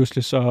 og lige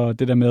pludselig så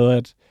det der med,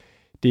 at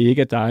det er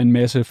ikke, at der er en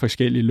masse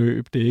forskellige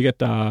løb. Det er ikke, at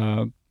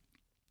der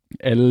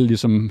alle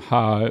ligesom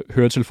har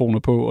høretelefoner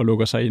på og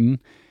lukker sig inde.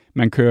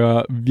 Man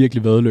kører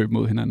virkelig væddeløb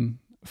mod hinanden.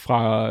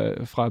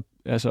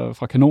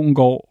 Fra kanonen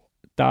går,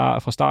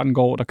 fra starten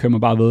går, der kører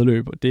man bare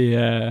væddeløb.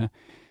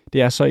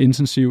 Det er så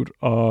intensivt,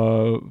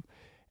 og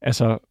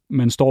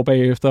man står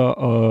bagefter,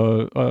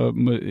 og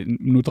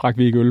nu drak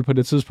vi ikke øl på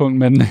det tidspunkt,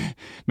 men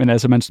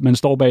man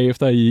står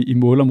bagefter i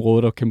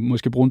målområdet, og kan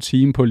måske bruge en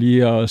time på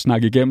lige at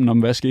snakke igennem om,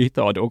 hvad skete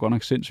der, og det var godt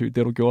nok sindssygt,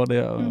 det du gjorde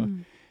der. Og,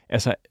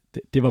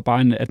 det var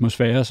bare en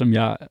atmosfære, som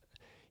jeg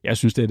jeg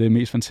synes, det er det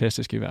mest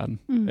fantastiske i verden.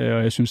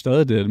 Og jeg synes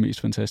stadig, det er det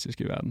mest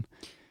fantastiske i verden.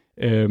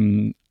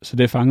 Så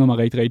det fangede mig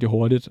rigtig, rigtig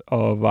hurtigt,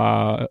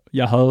 og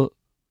jeg havde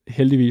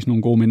heldigvis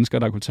nogle gode mennesker,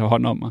 der kunne tage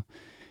hånd om mig,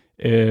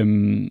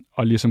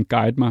 og ligesom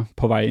guide mig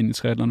på vej ind i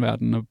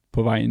triathlonverdenen og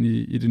på vej ind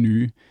i det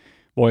nye,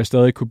 hvor jeg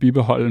stadig kunne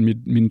bibeholde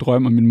min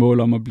drøm og min mål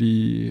om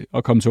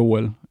at komme til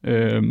OL,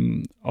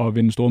 og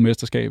vinde store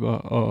mesterskaber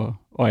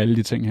og alle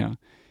de ting her.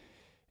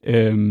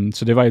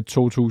 Så det var i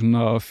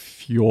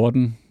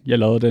 2014, jeg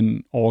lavede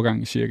den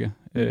overgang cirka.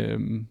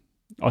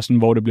 Og sådan,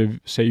 hvor det blev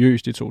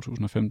seriøst i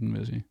 2015, vil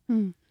jeg sige.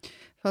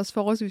 For os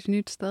forholdsvis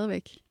nyt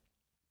stadigvæk.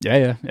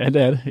 Ja, det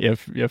er det.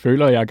 Jeg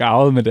føler, at jeg er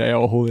garvet, men det er jeg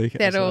overhovedet ikke.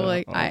 Det er det overhovedet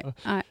ikke, nej.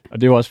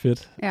 Og det er jo også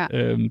fedt. Ja.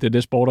 Det er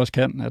det, sport også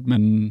kan, at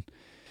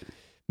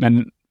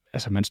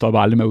man stopper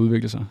aldrig med at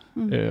udvikle sig.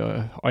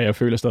 Og jeg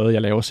føler stadig, at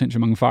jeg laver sindssygt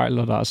mange fejl,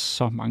 og der er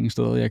så mange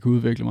steder, jeg kan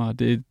udvikle mig.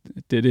 Det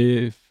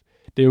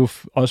er jo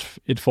også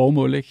et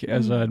formål, ikke?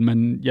 Altså, at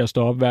jeg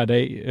står op hver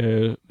dag,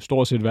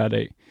 stort set hver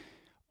dag,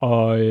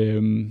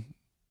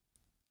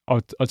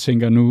 og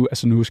tænker nu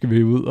skal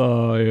vi ud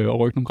og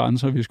rykke nogle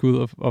grænser, vi skal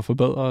ud og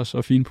forbedre os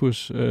og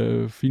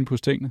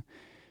finpudse tingene.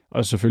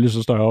 Og selvfølgelig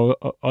så står jeg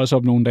også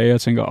op nogle dage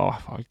og tænker,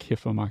 hold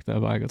kæft, hvor magter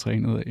jeg bare ikke at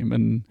træne ud af.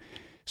 Men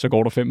så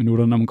går der 5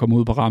 minutter, når man kommer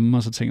ud på rammen,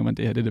 og så tænker man,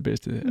 det her det er det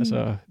bedste.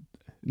 Altså,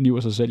 niver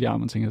sig selv i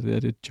armen og tænker, det her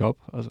det er et job.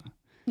 Altså,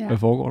 hvad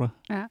foregår der?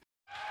 Ja.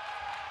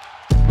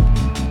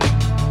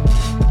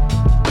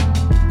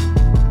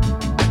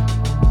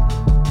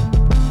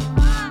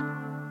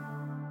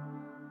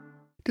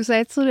 Du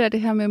sagde tidligere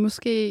det her med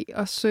måske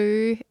at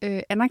søge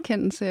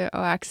anerkendelse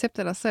og accept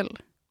af dig selv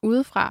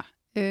udefra.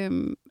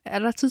 Er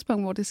der et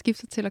tidspunkt, hvor det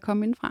skifter til at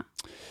komme indfra?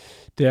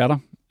 Det er der.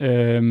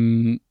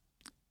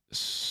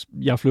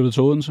 Jeg flyttede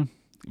til Odense,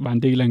 var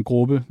en del af en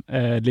gruppe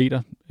af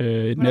atleter,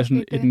 et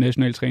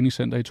nationalt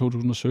træningscenter i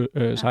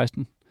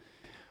 2016.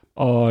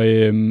 Og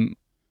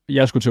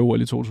jeg skulle til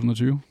OL i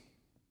 2020.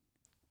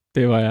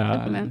 Det var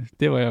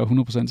jeg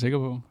 100% sikker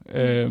på.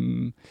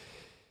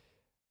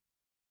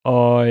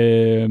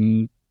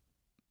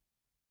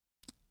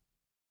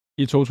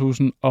 I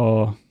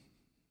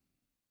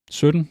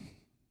 2017,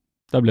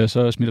 der blev jeg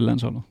så smidt af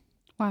landsholdet.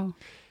 Wow.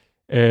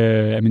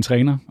 Af min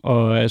træner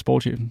og af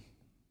sportschefen.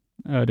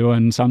 Det var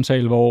en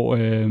samtale, hvor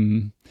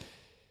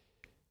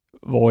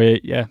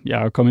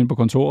jeg kom ind på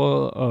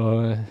kontoret,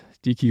 og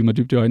de kiggede mig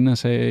dybt i øjnene og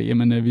sagde,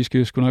 jamen vi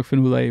skal sgu nok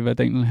finde ud af, hvad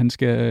Daniel han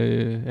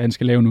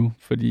skal lave nu,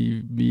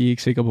 fordi vi er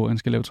ikke sikre på, at han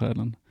skal lave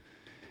triathlon.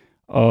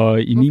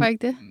 Og hvorfor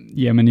ikke det?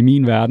 Jamen i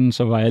min verden,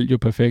 så var alt jo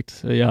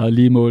perfekt. Jeg havde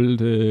lige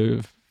målt...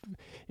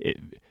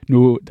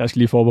 nu, der skal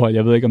lige forbeholde,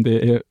 jeg ved ikke, om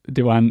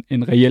det var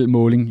en reel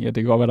måling. Ja, det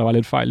kan godt være, der var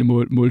lidt fejl i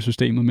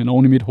målsystemet, men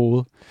oven i mit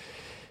hoved.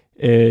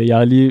 Jeg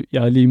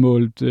havde lige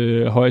målt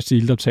højeste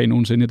iltoptag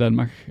nogensinde i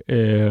Danmark,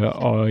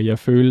 og jeg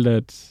følte,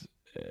 at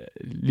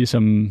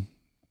ligesom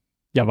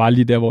jeg var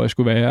lige der, hvor jeg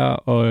skulle være,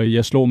 og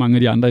jeg slog mange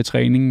af de andre i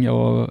træning. Jeg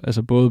var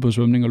altså både på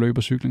svømning og løb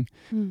og cykling.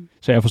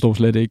 Så jeg forstod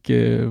slet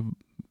ikke...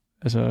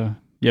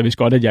 jeg vidste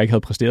godt, at jeg ikke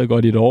havde præsteret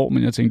godt i et år,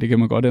 men jeg tænkte, det kan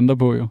man godt ændre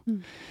på jo.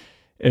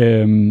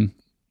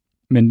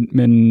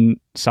 Men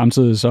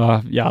samtidig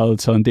så jeg havde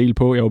taget en del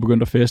på. Jeg var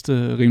begyndt at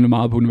feste rimelig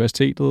meget på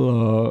universitetet,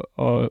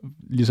 og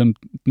ligesom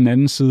den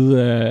anden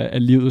side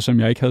af livet, som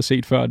jeg ikke havde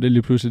set før, det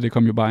lige pludselig, det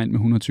kom jo bare ind med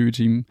 120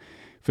 timer,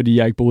 fordi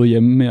jeg ikke boede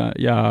hjemme mere.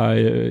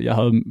 Jeg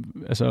havde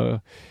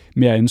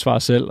mere ansvar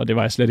selv, og det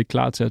var jeg slet ikke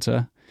klar til at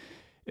tage.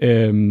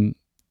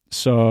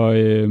 Så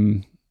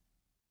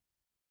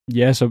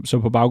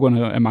på baggrund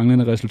af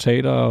manglende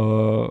resultater,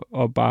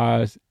 og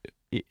bare,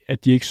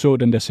 at de ikke så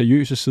den der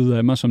seriøse side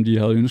af mig, som de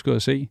havde ønsket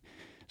at se,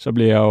 så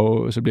blev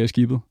jeg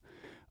skibet.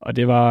 Og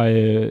det var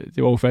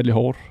ufatteligt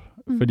hårdt,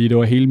 fordi det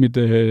var hele mit,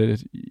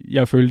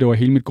 jeg følte, det var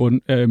hele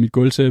mit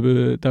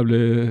gulvtæppe, der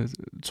blev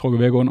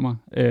trukket væk under mig.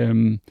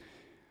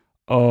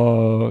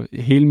 Og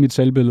hele mit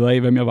selvbillede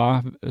af, hvem jeg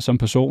var som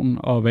person,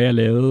 og hvad jeg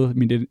lavede,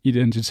 min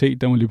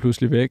identitet, den var lige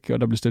pludselig væk,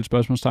 og der blev stillet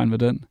spørgsmålstegn ved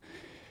den.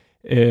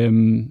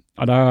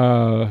 Og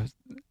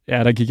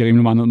der gik jeg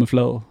rimelig meget ned med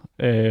fladet.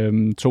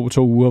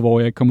 To uger, hvor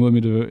jeg ikke kom ud af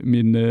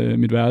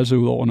mit værelse,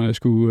 udover når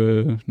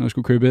jeg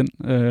skulle købe ind.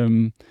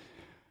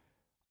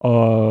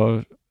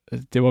 Og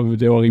det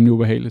var rimelig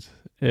ubehageligt.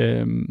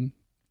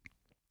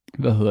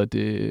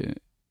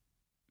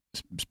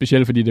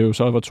 Specielt fordi det jo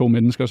så var 2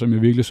 mennesker, som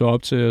jeg virkelig så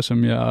op til, og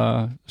som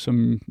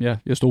jeg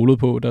stolede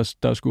på,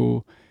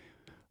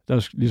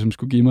 der ligesom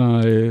skulle give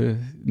mig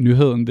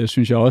nyheden. Det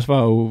synes jeg også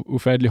var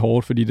ufattelig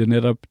hårdt, fordi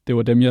det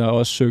var dem, jeg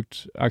også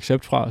søgte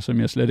accept fra, som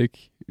jeg slet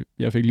ikke...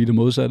 Jeg fik lige det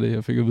modsatte.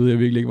 Jeg fik at vide, at jeg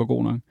virkelig ikke var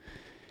god nok.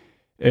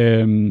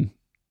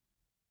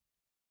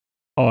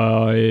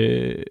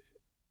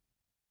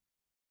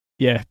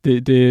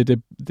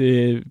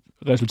 Det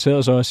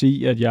resulterede så også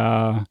i, at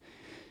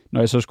når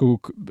jeg så skulle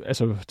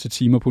til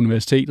timer på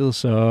universitetet,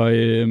 så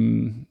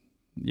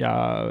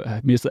jeg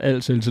mistede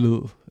al selvtillid.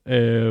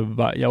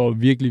 Jeg var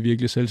virkelig,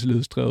 virkelig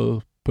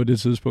selvtillidsdrevet på det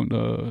tidspunkt,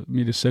 og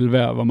mit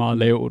selvværd var meget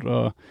lavt,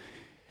 og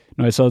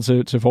når jeg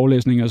sad til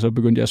forelæsninger, så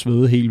begyndte jeg at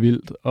svede helt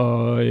vildt,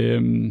 og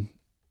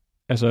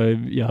altså,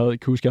 jeg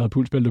havde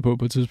pulsbælte på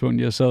et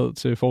tidspunkt. Jeg sad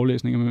til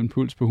forelæsninger med en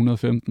puls på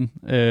 115.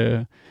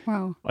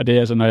 Wow. Og det er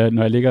altså,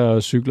 når jeg ligger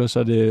og cykler, så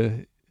er det...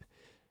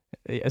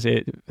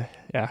 Altså,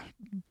 ja...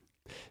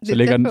 Så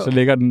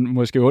ligger den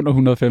måske under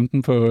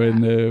 115 på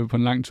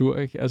en lang tur,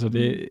 ikke? Altså,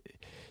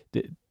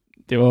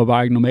 det var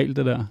bare ikke normalt,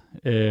 det der.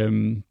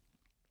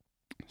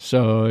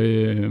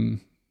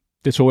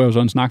 Det tog jeg jo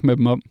så en snak med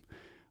dem om.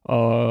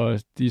 Og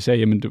de sagde,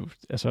 jamen,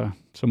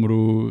 så må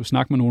du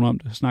snakke med nogen om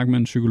det. Snakke med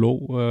en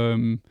psykolog.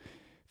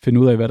 Finde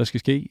ud af, hvad der skal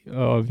ske.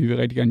 Og vi vil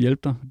rigtig gerne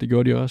hjælpe dig. Det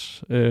gjorde de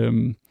også.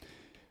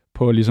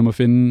 På ligesom at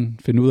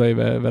finde ud af,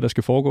 hvad der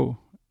skal foregå.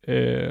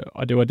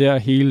 Og det var der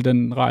hele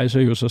den rejse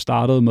jo så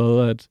startede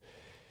med,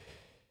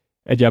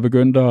 at jeg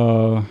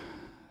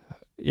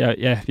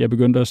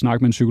begyndte at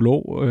snakke med en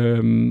psykolog,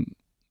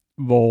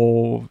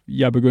 hvor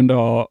jeg begyndte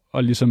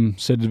at ligesom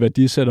sætte et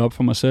værdisæt op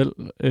for mig selv.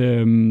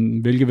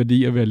 Hvilke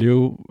værdier vil jeg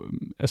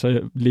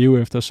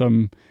leve efter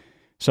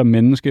som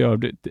menneske. Og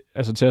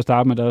til at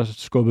starte med, der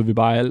skubbede vi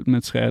bare alt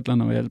med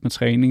triathlon og alt med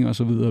træning og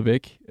så videre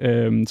væk,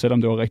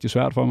 selvom det var rigtig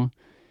svært for mig.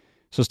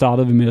 Så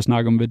startede vi med at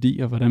snakke om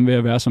værdier. Hvordan vil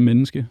jeg være som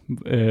menneske?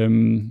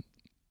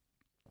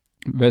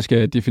 Hvad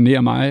skal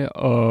definere mig?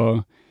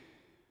 Og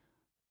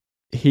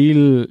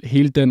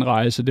hele den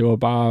rejse,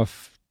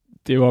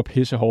 det var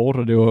pisse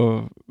hårdt,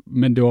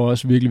 men det var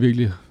også virkelig,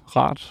 virkelig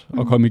rart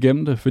at komme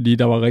igennem det, fordi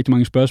der var rigtig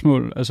mange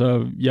spørgsmål.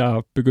 Altså,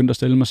 jeg begyndte at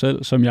stille mig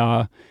selv, som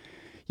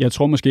jeg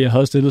tror måske, jeg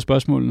havde stillet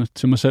spørgsmålene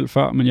til mig selv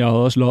før, men jeg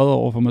havde også løjet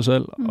over for mig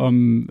selv,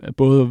 om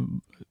både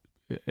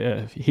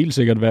helt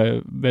sikkert,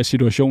 hvad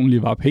situationen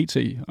lige var pt.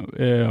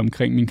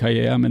 Omkring min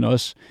karriere, men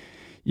også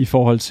i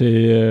forhold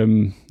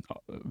til,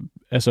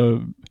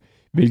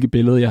 hvilket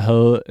billede jeg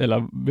havde,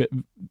 eller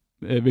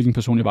hvilken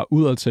person jeg var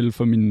udad til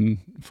for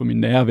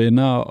mine nære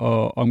venner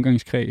og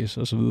omgangskreds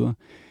og så videre,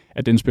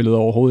 at den spillede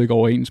overhovedet ikke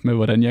overens med,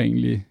 hvordan jeg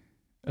egentlig,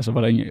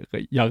 hvordan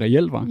jeg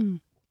reelt var.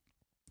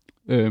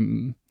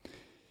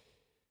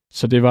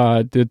 Så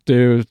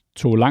det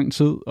tog lang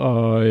tid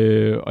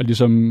at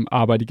ligesom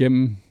arbejde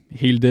igennem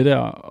hele det der,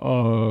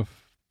 og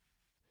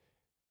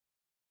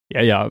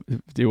det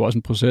er jo også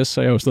en proces,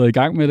 så jeg er jo stadig i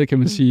gang med det, kan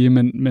man sige,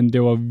 men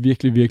det var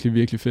virkelig, virkelig,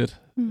 virkelig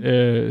fedt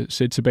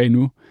set tilbage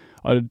nu.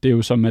 Og det er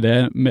jo som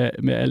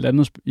med alt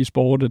andet i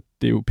sport,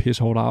 det er jo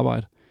pissehårdt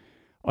arbejde.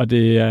 Og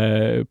det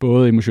er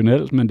både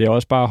emotionelt, men det er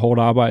også bare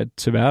hårdt arbejde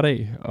til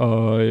hverdag,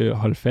 og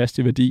holde fast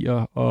i værdier.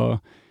 Og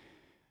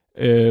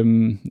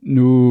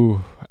nu,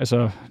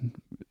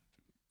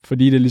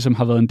 fordi det ligesom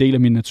har været en del af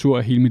min natur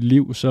hele mit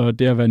liv, så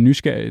det at være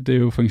nysgerrig, det er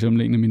jo for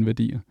eksempel en af mine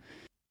værdier.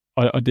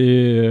 Og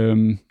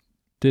det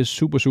er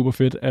super, super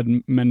fedt, at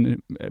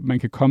man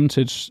kan komme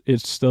til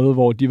et sted,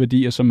 hvor de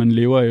værdier, som man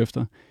lever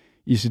efter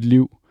i sit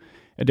liv,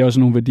 at det er også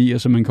nogle værdier,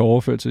 som man kan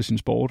overføre til sin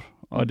sport.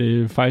 Og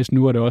det er faktisk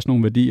nu, er det også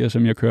nogle værdier,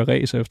 som jeg kører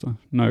race efter,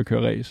 når jeg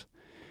kører race.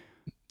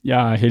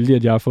 Jeg er heldig,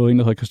 at jeg har fået en,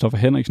 der hedder Christoffer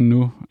Henriksen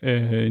nu,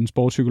 en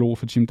sportspsykolog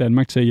for Team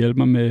Danmark, til at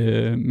hjælpe mig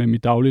med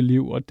mit daglige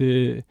liv. Og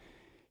det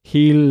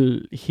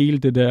hele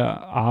det der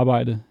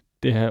arbejde,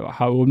 det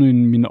har åbnet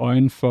mine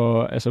øjne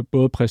for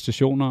både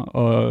præstationer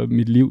og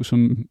mit liv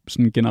som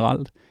sådan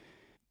generelt.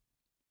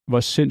 Hvor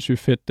sindssygt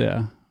fedt det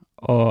er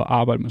at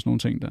arbejde med sådan nogle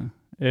ting der.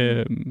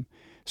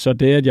 Så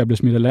det, at jeg blev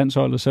smidt af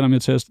landsholdet, selvom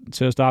jeg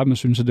til at starte med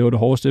synes, at det var det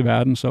hårdeste i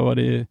verden, så var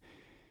det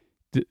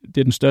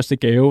er den største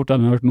gave, der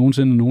nok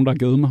nogensinde nogen, der har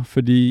givet mig.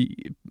 Fordi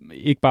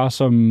ikke bare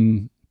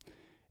som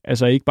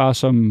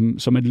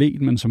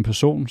atlet, men som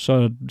person,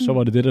 så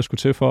var det, der skulle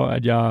til for,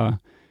 at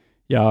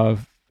jeg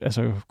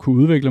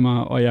kunne udvikle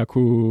mig, og jeg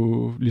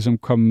kunne ligesom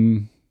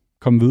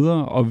komme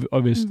videre.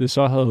 Og hvis det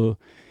så havde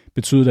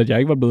betydet, at jeg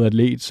ikke var blevet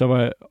atlet,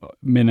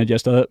 men at jeg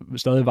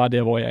stadig var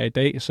der, hvor jeg er i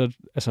dag, så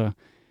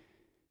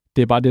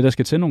det er bare det, der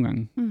skal til nogle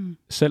gange.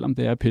 Selvom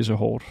det er pisse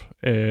hårdt.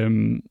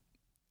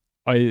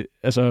 Og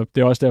det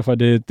er også derfor,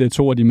 det er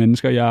to af de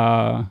mennesker,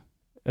 jeg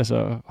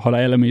holder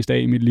allermest af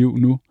i mit liv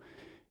nu.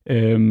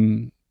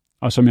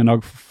 Og som jeg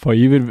nok for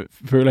evigt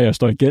føler, jeg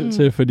står i gæld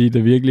til, fordi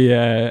det virkelig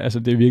er,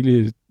 det er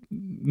virkelig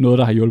noget,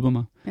 der har hjulpet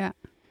mig. Ja.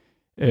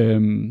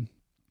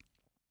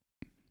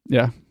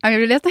 Ja. Jeg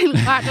bliver næsten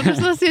helt rart, når du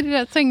sidder og siger de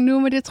der ting nu,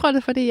 men det tror jeg,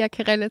 det er, fordi jeg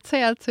kan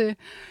relatere til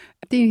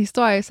din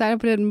historie,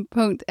 særligt på den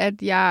punkt,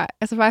 at jeg,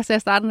 faktisk da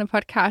jeg startede en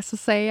podcast, så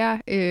sagde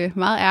jeg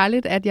meget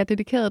ærligt, at jeg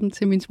dedikerede den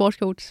til min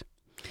sportscoach.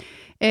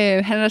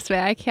 Han er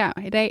desværre ikke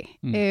her i dag.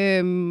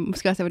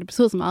 Måske også, at det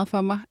betyder så meget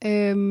for mig.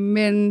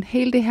 Men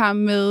hele det her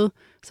med,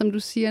 som du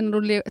siger, når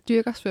du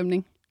dyrker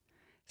svømning,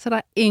 så er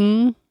der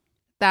ingen,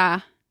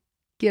 der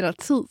giver dig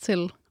tid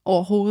til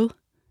overhovedet,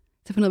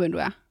 til at finde ud af, hvem du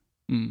er.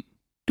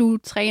 Du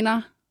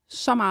træner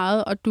så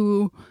meget, og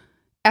du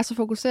er så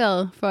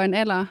fokuseret for en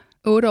alder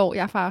 8 år.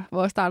 Jeg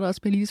var startet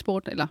også på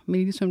elitesport, eller med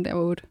elitesvømning, da jeg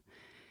var 8.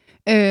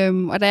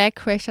 Og da jeg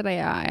crasher, da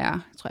jeg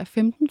er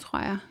 15,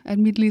 at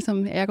mit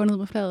ligesom, jeg går ned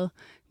med fladet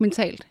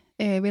mentalt,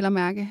 vel at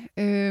mærke,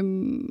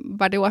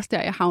 var det jo også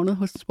der, jeg havnede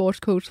hos en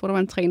sportscoach, hvor der var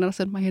en træner, der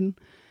sendte mig hen.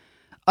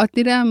 Og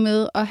det der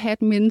med at have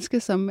et menneske,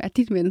 som er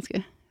dit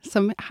menneske,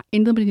 som har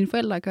intet med dine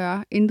forældre at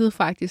gøre, intet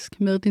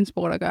faktisk med din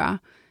sport at gøre,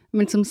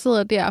 men som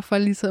sidder der for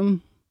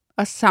ligesom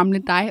at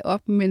samle dig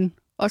op, men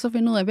og så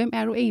finde ud af, hvem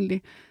er du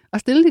egentlig? Og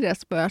stille de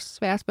der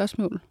svære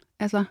spørgsmål.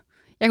 Altså,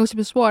 jeg kunne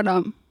blive spurgt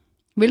om,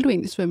 vil du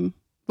egentlig svømme?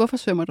 Hvorfor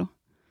svømmer du?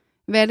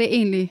 Hvad er det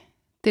egentlig,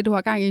 det du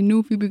har gang i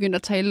nu? Vi begyndte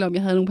at tale om,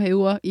 jeg havde nogle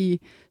perioder i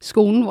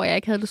skolen, hvor jeg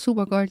ikke havde det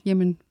super godt.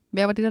 Jamen,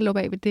 hvad var det, der lå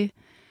bag ved det?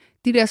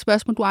 De der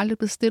spørgsmål, du aldrig er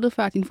blevet stillet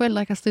før, dine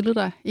forældre ikke har stillet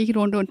dig. Ikke et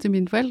ondt til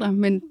mine forældre,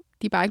 men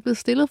de er bare ikke blevet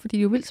stillet, fordi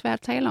de er jo vildt svært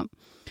at tale om.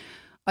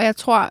 Og jeg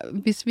tror,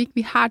 hvis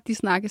vi har de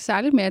snakke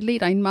særligt med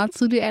atleter i en meget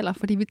tidlig alder,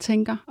 fordi vi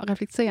tænker og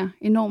reflekterer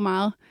enormt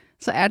meget,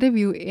 så er det,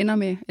 vi jo ender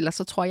med, eller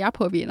så tror jeg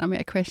på, at vi ender med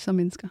at crashe som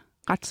mennesker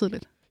ret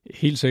tidligt.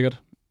 Helt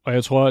sikkert. Og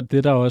jeg tror, at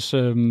det der også...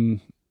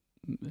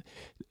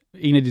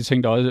 en af de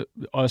ting, der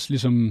også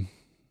ligesom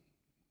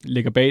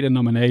ligger bag det,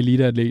 når man er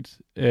eliteatlet,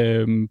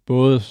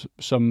 både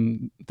som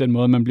den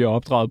måde, man bliver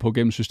opdraget på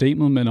gennem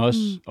systemet, men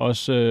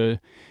også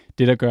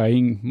det, der gør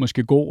en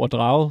måske god og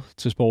draget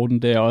til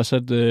sporten, det er også,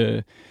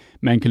 at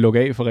man kan lukke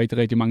af for rigtig,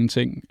 rigtig mange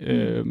ting.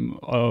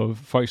 Og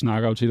folk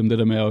snakker jo tit om det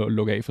der med at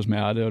lukke af for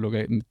smerte og lukke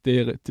af.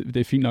 Det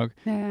er fint nok.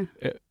 Ja.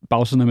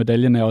 Bagsiden af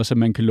medaljen er også, at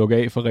man kan lukke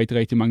af for rigtig,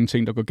 rigtig mange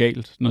ting, der går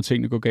galt, når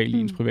tingene går galt i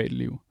ens private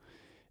liv.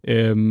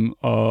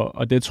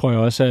 Og det tror jeg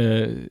også,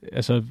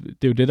 altså,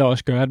 det er jo det, der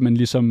også gør, at man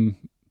ligesom,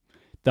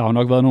 der har jo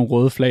nok været nogle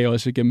røde flag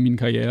også igennem min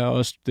karriere,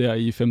 også der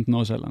i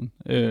 15-årsalderen.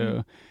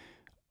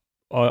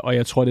 Og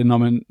jeg tror, det er,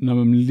 når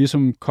man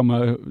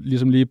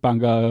ligesom lige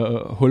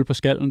banker hul på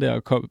skallen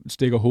der, og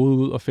stikker hovedet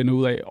ud og finder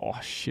ud af,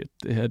 shit,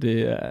 det her,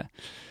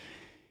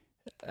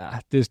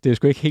 det er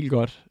sgu ikke helt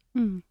godt.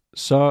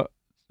 Så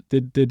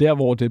det er der,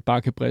 hvor det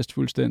bare kan briste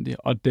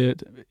fuldstændig. Og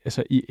det,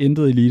 altså i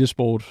intet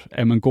elitesport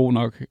er man god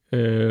nok,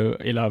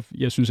 eller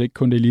jeg synes ikke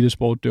kun det er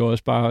elitesport, det er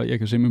også bare, jeg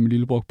kan se med min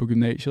lillebror på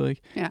gymnasiet,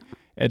 ikke? Ja.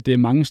 At det er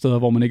mange steder,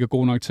 hvor man ikke er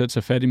god nok til at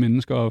tage fat i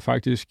mennesker, og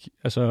faktisk,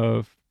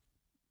 altså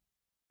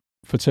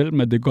fortælle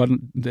dem, at det er godt,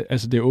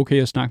 det er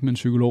okay at snakke med en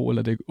psykolog,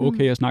 eller det er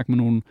okay at snakke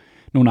med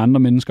nogle andre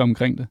mennesker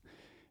omkring det.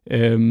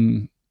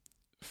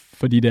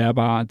 Fordi det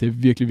er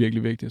virkelig,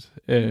 virkelig vigtigt.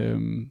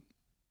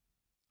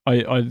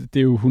 Og det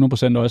er jo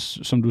 100%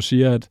 også, som du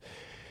siger,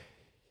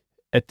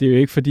 at det er jo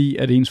ikke fordi,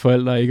 at ens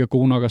forældre ikke er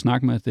gode nok at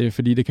snakke med. Det er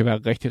fordi, det kan være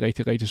rigtig,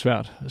 rigtig, rigtig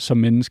svært som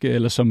menneske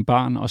eller som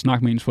barn at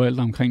snakke med ens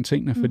forældre omkring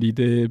tingene. Fordi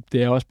det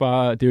er også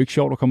bare, det er jo ikke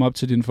sjovt at komme op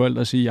til dine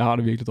forældre og sige, jeg har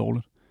det virkelig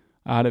dårligt.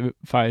 Jeg har det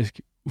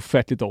faktisk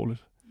ufatteligt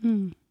dårligt.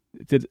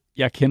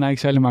 Jeg kender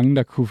ikke særlig mange,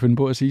 der kunne finde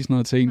på at sige sådan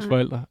noget til ens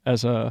forældre.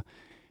 Altså,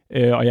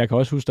 og jeg kan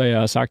også huske, at jeg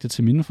har sagt det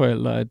til mine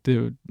forældre, at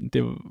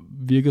det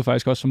virkede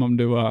faktisk også, som om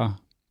det var...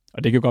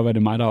 Og det kan godt være, det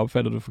er mig, der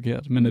opfatter det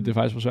forkert, men at det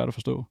faktisk var svært at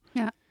forstå.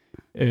 Ja.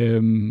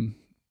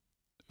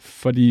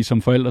 Fordi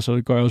som forældre,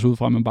 så går jeg også ud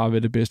fra, at man bare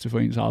vil det bedste for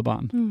ens eget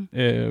barn.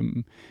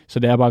 Så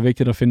det er bare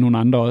vigtigt at finde nogle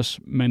andre også,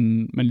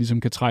 man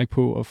ligesom kan trække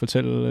på og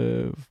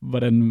fortælle,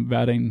 hvordan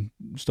hverdagen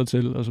står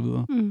til, og så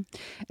videre.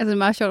 Altså, det er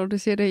meget sjovt, at du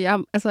siger det. Jeg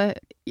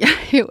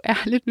er jo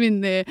ærligt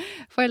mine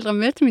forældre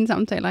med til mine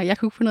samtaler. Jeg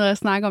kunne ikke finde ud af at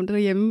snakke om det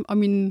derhjemme.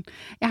 Og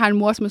jeg har en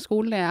mor, som er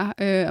skolelærer,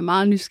 er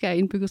meget nysgerrig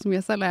indbygget, som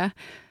jeg selv er,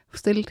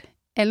 stillet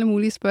alle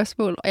mulige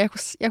spørgsmål, og jeg kunne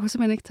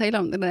simpelthen ikke tale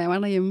om det, da jeg var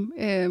derhjemme.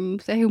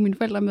 Så jeg hævde mine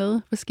forældre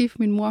med på skift,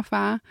 min mor og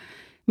far,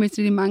 med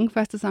til de mange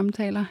første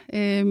samtaler.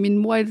 Min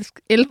mor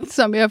elskede,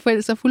 som jeg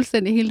forældre så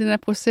fuldstændig hele den her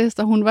proces,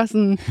 og hun var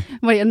sådan,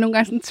 hvor jeg nogle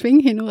gange sådan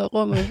tvinge hende ud af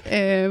rummet,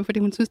 fordi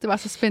hun synes, det var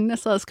så spændende. Jeg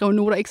sad og skrev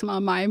noter, ikke så meget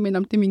om mig, men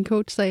om det min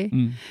coach sagde.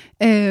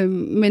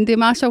 Men det er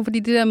meget sjovt, fordi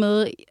det der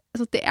med,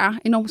 altså det er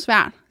enormt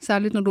svært,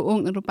 særligt når du er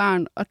ung, når du er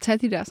barn, at tage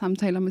de der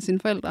samtaler med sine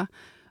forældre.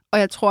 Og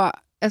jeg tror,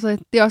 altså,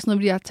 det er også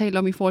noget, vi har talt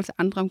om i forhold til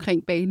andre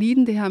omkring bag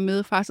eliten, det her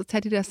med faktisk at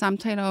tage de der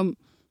samtaler om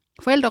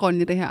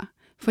forældrerollen i det her.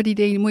 Fordi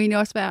det må egentlig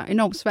også være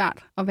enormt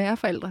svært at være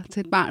forældre til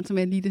et barn, som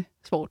er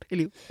elitesport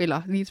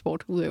eller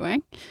elitesport udøver,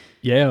 ikke?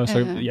 Ja, og så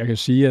jeg kan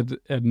sige,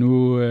 at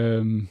nu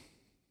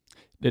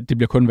det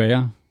bliver kun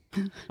værre.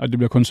 Og det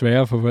bliver kun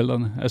sværere for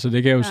forældrene. Altså,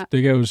 det kan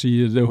jeg jo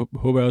sige, det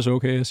håber jeg også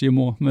okay, jeg siger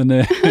mor, men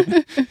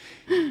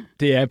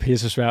det er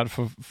pisse svært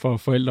for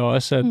forældre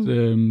også, at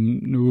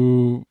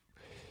nu...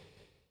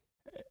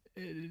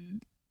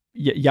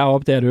 Jeg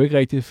opdager det jo ikke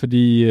rigtigt,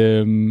 fordi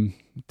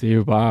det er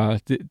jo bare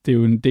det er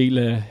jo en del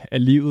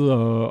af livet,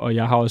 og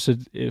jeg har også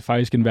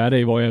faktisk en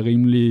hverdag, hvor jeg er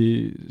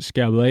rimelig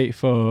skærpet af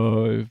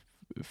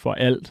for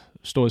alt,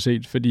 stort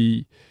set,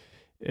 fordi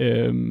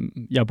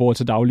jeg bor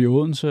til daglig i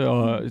Odense,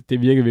 og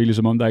det virker virkelig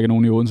som om, der ikke er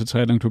nogen i Odense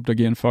Triathlon-klub, der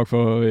giver en fuck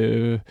for,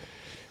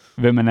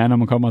 hvem man er, når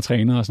man kommer og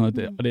træner og sådan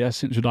noget, og det er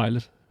sindssygt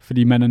dejligt,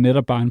 fordi man er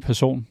netop bare en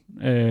person,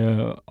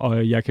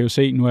 og jeg kan jo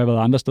se, nu har jeg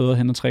været andre steder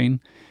hen og træne,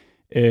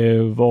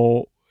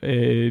 hvor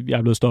jeg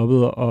er blevet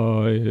stoppet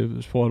og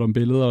spurgt om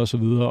billeder og så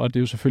videre, og det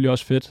er jo selvfølgelig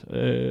også fedt,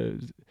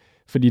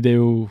 fordi det er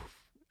jo,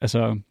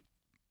 altså,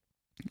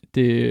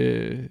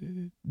 det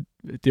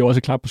er jo også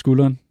et klap på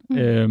skulderen,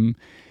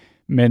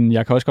 men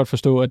jeg kan også godt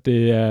forstå, at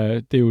det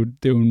er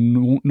jo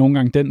nogle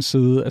gange den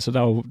side, altså der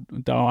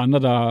er jo andre,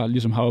 der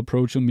ligesom har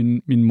approachet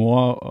min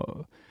mor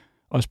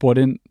og spurgt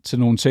ind til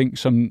nogle ting,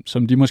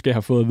 som de måske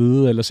har fået at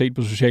vide, eller set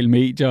på sociale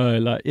medier,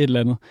 eller et eller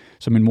andet,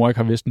 som min mor ikke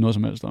har vidst noget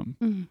som helst om.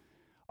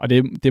 Og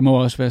det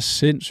må også være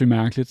sindssygt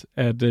mærkeligt,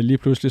 at lige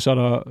pludselig så er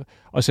der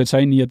at sætte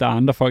sig ind i, at der er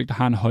andre folk, der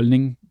har en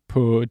holdning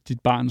på dit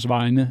barns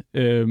vegne,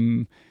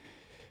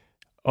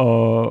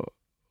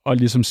 og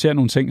ligesom ser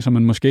nogle ting, som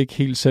man måske ikke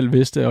helt selv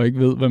vidste, og ikke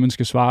ved, hvad man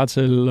skal svare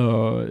til,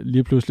 og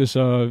lige pludselig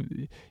så,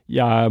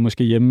 jeg er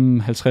måske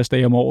hjemme 50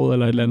 dage om året,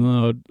 eller et eller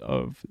andet,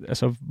 og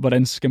altså,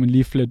 hvordan skal man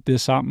lige flette det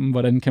sammen?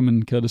 Hvordan kan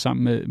man kæde det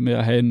sammen med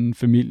at have en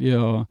familie,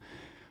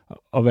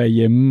 og være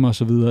hjemme, og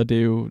så videre? Der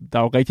er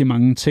jo rigtig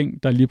mange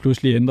ting, der lige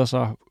pludselig ændrer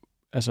sig,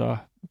 altså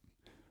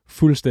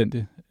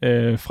fuldstændig.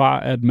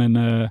 Fra at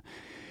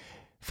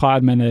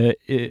man er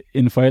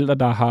en forælder,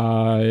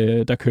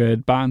 der kører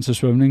et barn til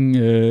svømning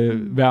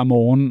hver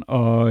morgen,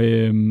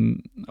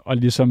 og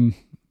ligesom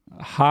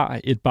har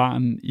et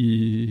barn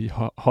i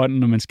hånden,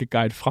 når man skal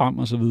guide frem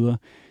og så videre,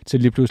 til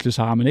lige pludselig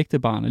så har man ikke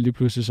det barn, og lige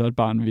pludselig så er et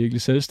barn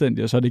virkelig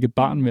selvstændigt, og så er det ikke et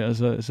barn mere,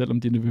 altså,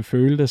 selvom de vil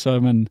føle det, så er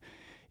man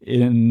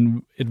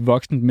et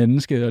voksent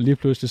menneske, og lige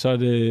pludselig så er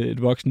det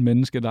et voksent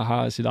menneske, der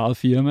har sit eget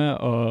firma,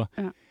 og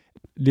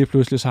lige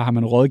pludselig så har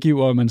man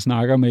rådgiver, man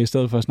snakker med, i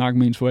stedet for at snakke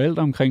med ens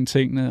forældre omkring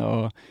tingene,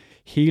 og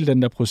hele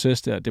den der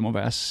proces der, det må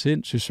være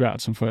sindssygt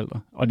svært som forældre,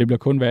 og det bliver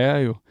kun værre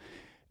jo.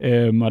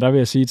 Og der vil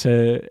jeg sige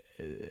til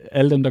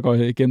alle dem, der går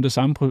igennem det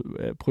samme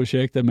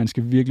projekt, at man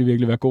skal virkelig,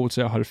 virkelig være god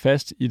til at holde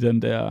fast i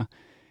den der,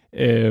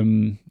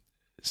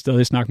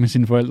 stadig snakke med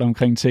sine forældre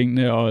omkring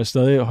tingene, og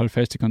stadig holde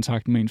fast i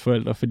kontakten med ens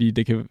forældre, fordi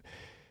det kan,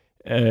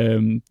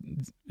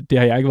 det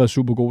har jeg ikke været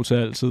super god til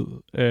altid,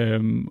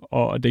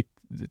 og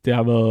det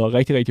har været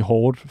rigtig, rigtig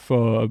hårdt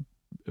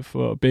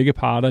for begge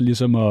parter,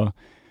 ligesom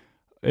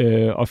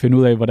at finde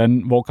ud af,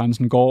 hvor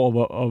grænsen går,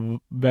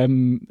 og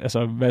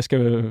hvad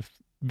skal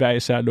hver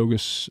især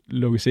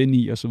lukkes ind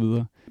i, og så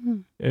videre.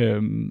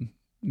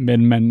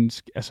 Men man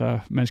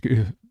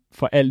skal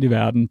for alt i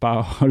verden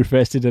bare holde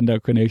fast i den der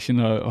connection,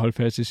 og holde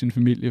fast i sin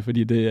familie,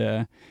 fordi det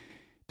er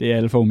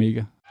alfa og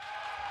omega.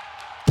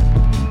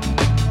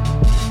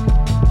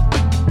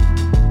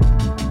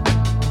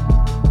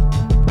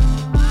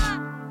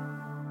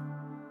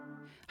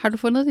 Har du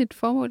fundet dit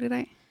formål i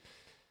dag?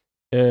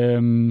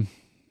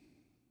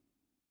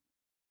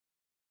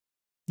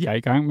 Jeg er i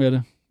gang med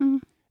det.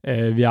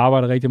 Vi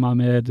arbejder rigtig meget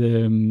med, at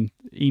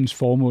ens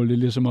formål det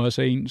ligesom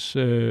også er ens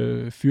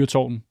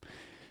fyrtårn.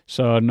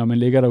 Så når man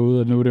ligger derude,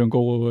 og nu er det jo en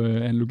god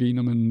analogi,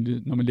 når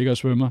man ligger og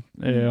svømmer,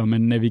 og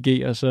man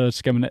navigerer, så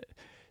skal man...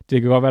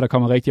 Det kan godt være, der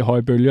kommer rigtig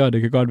høje bølger, og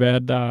det kan godt være,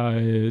 at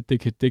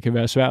det kan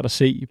være svært at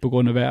se på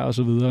grund af vejr og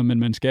så videre, men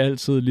man skal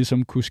altid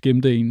ligesom kunne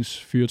skimte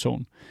ens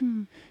fyrtårn.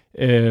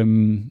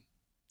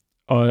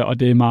 Og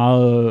det er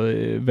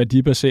meget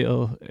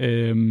værdibaseret.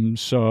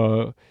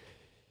 Så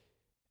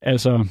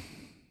altså,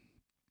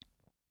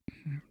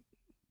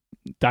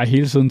 der er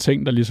hele tiden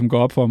ting, der ligesom går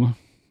op for mig.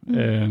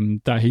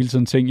 Der er hele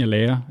tiden ting, jeg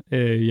lærer.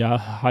 Jeg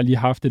har lige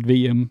haft et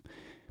VM,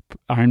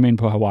 Ironman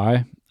på Hawaii,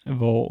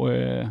 hvor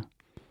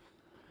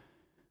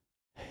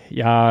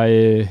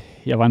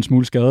jeg var en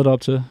smule skadet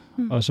op til,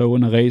 og så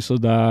under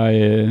racet,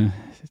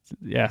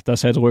 der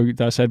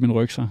satte min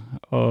ryg sig,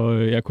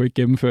 og jeg kunne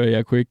ikke gennemføre,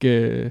 jeg kunne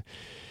ikke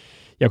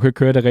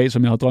køre det race,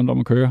 som jeg havde drømt om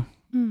at køre,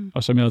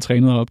 og som jeg havde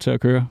trænet op til at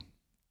køre.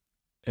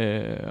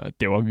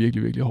 Det var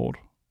virkelig, virkelig hårdt.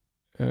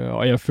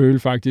 Og jeg følte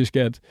faktisk,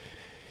 at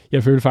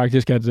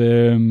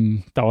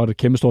der var et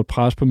kæmpe stort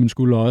pres på min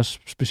skulder også,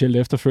 specielt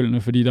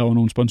efterfølgende, fordi der var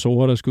nogle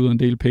sponsorer, der skød en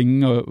del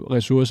penge og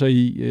ressourcer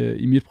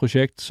i mit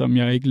projekt, som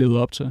jeg ikke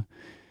levede op til.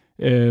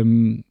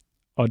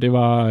 Og det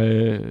var,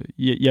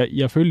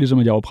 jeg følte ligesom,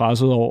 at jeg var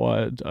presset over,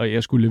 at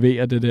jeg skulle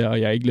levere det der,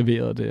 og jeg ikke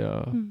leverede det,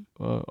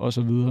 og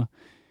så videre.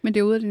 Men det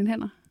er ude af dine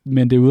hænder?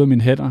 Men det er ude af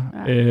mine hænder.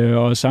 Ja.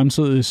 Og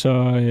samtidig så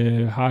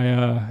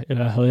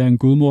havde jeg en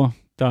gudmor,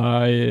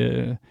 der...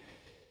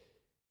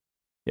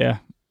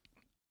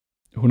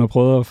 hun har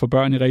prøvet at få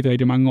børn i rigtig,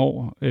 rigtig mange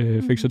år.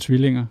 Fik så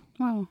tvillinger.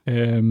 Wow.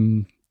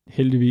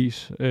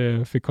 Heldigvis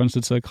fik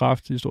konstateret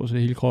kræft i stort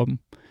set hele kroppen.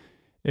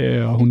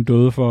 Og hun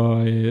døde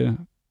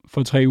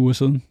for 3 uger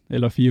siden,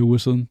 eller 4 uger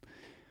siden.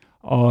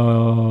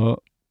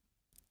 Og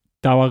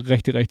der var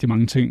rigtig, rigtig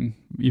mange ting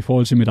i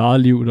forhold til mit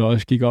eget liv, der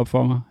også gik op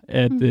for mig,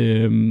 at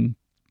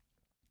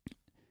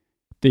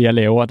det jeg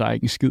laver, der er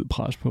ikke en skid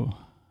pres på.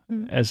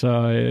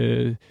 Altså,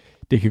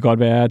 det kan godt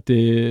være, at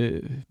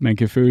man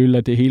kan føle,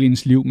 at det er hele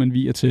ens liv, man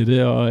viger til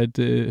det, og at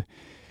det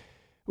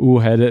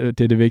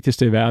er det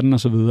vigtigste i verden, og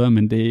så videre,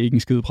 men det er ikke en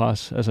skid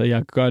pres. Altså,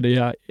 jeg gør det,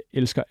 jeg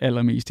elsker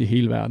allermest i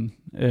hele verden.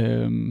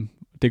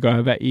 Det gør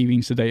jeg hver evig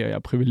eneste dag, og jeg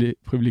er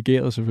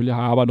privilegeret selvfølgelig. Jeg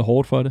har arbejdet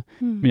hårdt for det,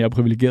 men jeg er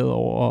privilegeret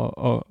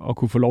over at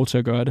kunne få lov til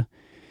at gøre det.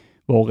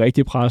 Hvor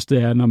rigtig pres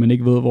det er, når man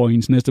ikke ved, hvor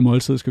ens næste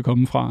måltid skal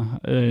komme fra.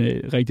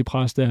 Rigtig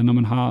pres det er, når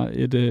man har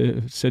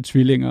et sæt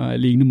tvillinger,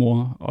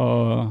 alenemor,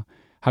 og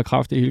har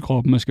kræft i hele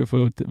kroppen, og skal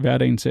få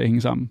hverdagen til at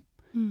hænge sammen.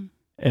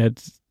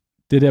 At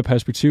det der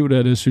perspektiv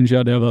der, det synes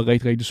jeg, det har været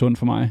rigtig, rigtig sundt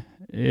for mig.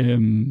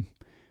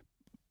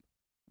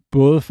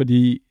 Både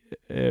fordi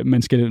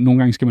nogle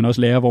gange skal man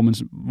også lære,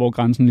 hvor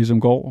grænsen ligesom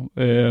går,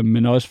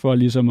 men også for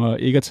ligesom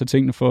ikke at tage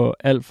tingene for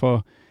alt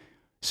for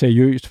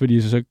seriøst,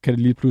 fordi så kan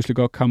det lige pludselig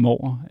godt komme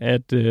over,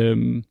 at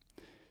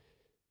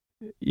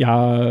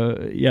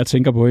jeg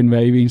tænker på hende hver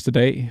eneste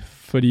dag,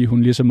 fordi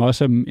hun ligesom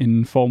også er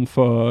en form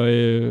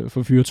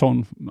for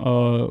fyrtårn,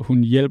 og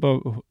hun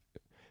hjælper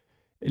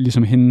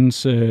ligesom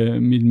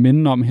mit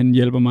minde om hende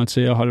hjælper mig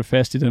til at holde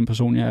fast i den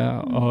person, jeg er,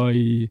 og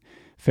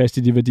fast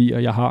i de værdier,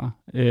 jeg har.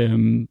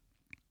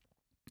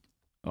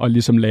 Og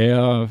ligesom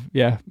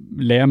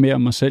lære mere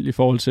om mig selv i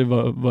forhold til,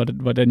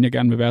 hvordan jeg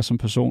gerne vil være som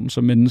person,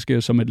 som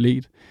menneske, som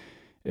atlet,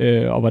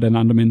 og hvordan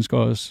andre mennesker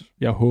også,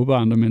 jeg håber,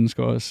 andre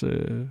mennesker også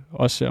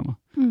ser mig.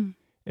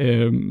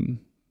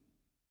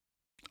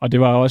 Og det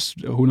var også,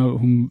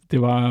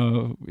 det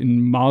var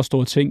en meget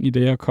stor ting i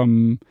det at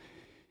komme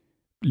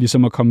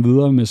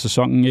videre med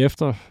sæsonen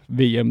efter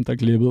VM, der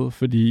glippede,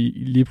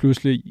 fordi lige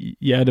pludselig,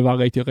 det var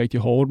rigtig, rigtig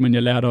hårdt, men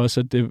jeg lærte også,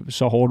 at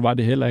så hårdt var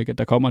det heller ikke, at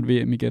der kommer et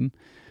VM igen,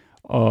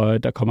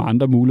 og der kommer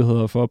andre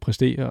muligheder for at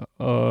præstere,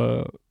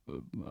 og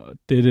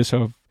det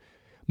så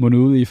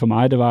mundede ud i for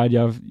mig, det var, at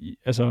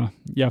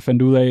jeg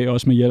fandt ud af,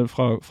 også med hjælp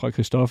fra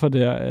Christoffer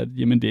der, at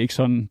jamen, det er ikke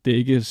sådan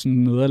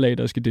nederlag,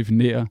 der skal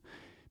definere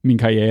min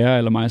karriere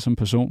eller mig som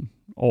person.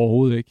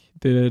 Overhovedet ikke.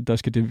 Det, der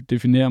skal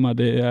definere mig,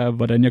 det er,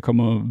 hvordan jeg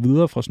kommer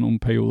videre fra sådan nogle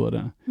perioder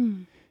der.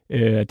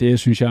 Det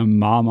synes jeg er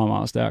meget, meget,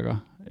 meget stærkere.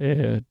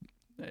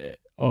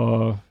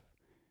 Og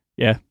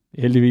ja,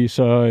 heldigvis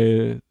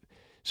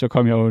så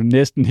kom jeg jo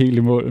næsten helt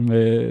i mål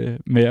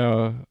med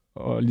at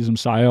ligesom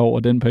sejre over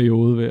den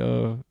periode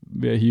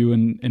ved at hive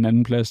en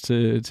anden plads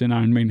til en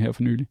Ironman her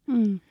for nylig.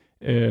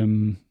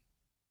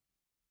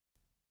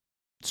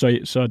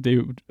 Så det er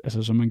jo,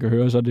 altså som man kan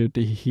høre, så er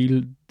det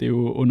hele, det er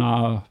jo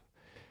under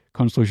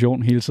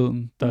konstruktion hele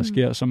tiden. Der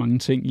sker så mange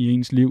ting i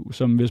ens liv,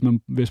 som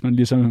hvis man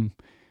ligesom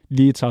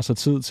lige tager sig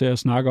tid til at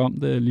snakke om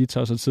det, lige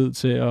tager sig tid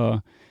til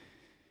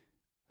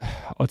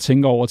at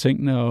tænke over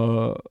tingene,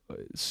 og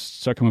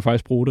så kan man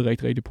faktisk bruge det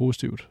rigtig, rigtig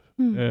positivt.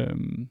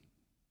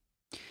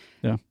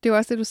 Ja. Det var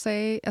også det, du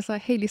sagde altså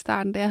helt i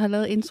starten, da jeg havde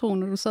lavet introen,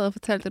 når du sad og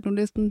fortalte, at du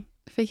næsten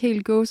fik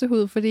helt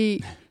gåsehud,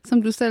 fordi,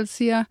 som du selv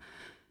siger,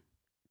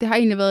 det har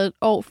egentlig været et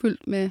år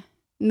fyldt med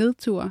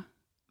nedture,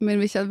 men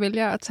hvis jeg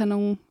vælger at tage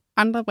nogle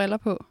andre briller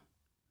på,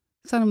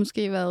 så har det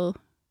måske været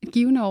et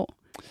givende år,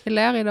 et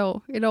lærerigt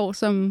år, et år,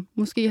 som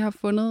måske har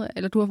fundet,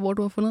 eller hvor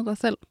du har fundet dig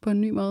selv på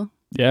en ny måde.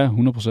 Ja, 100%.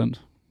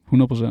 100%.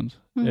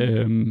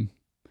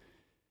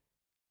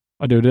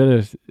 Og det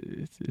er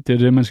jo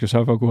det, man skal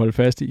sørge for at kunne holde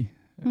fast i.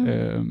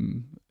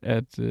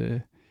 At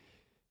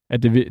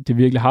det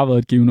virkelig har været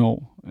et givende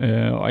år.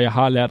 Og jeg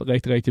har lært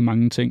rigtig, rigtig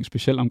mange ting,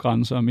 specielt om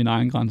grænser og mine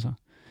egne grænser.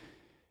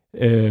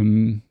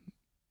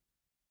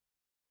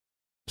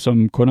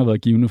 Som kun har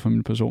været givende for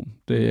min person.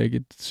 Det er jeg ikke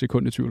et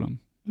sekund i tvivl om.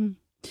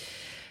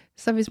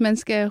 Så hvis man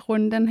skal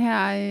runde den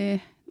her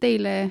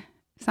del af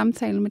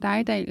samtalen med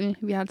dig, Daniel,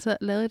 vi har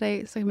lavet i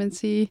dag, så kan man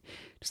sige,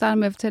 du starter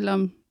med at fortælle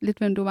om lidt,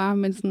 hvem du var,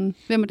 men sådan,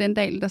 hvem er den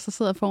Daniel, der så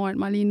sidder foran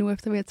mig lige nu,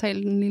 efter vi har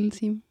talt en lille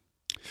time?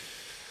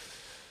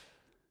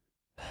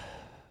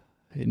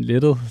 En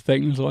lettet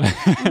Daniel, tror jeg.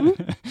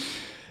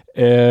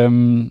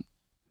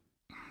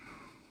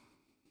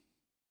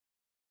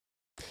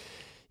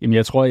 Jamen,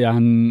 jeg tror,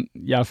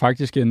 jeg er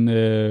faktisk en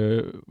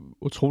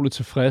utrolig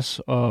tilfreds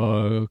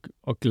og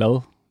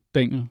glad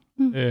Daniel.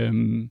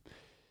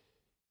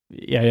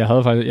 Jeg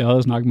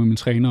havde snakket med min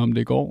træner om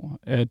det i går,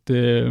 at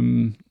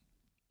det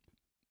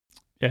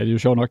er jo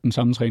sjovt nok den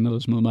samme træner, der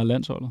smed mig af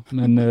landsholdet,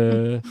 men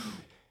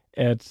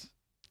at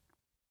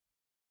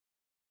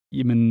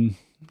jamen,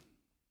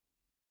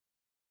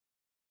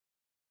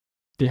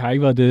 det har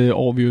ikke været det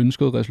år, vi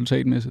ønskede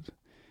resultatmæssigt.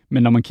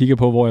 Men når man kigger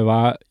på, hvor jeg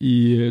var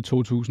i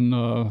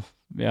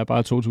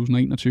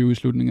 2021 i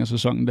slutningen af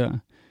sæsonen der,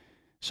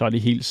 så er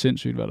det helt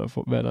sindssygt, hvad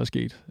der er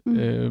sket.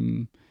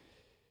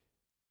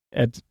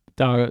 At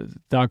der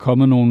er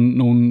kommet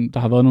der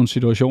har været nogle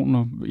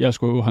situationer, jeg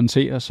skulle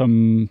håndtere,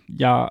 som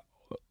jeg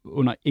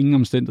under ingen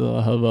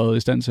omstændigheder havde været i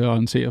stand til at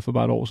håndtere for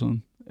bare et år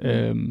siden.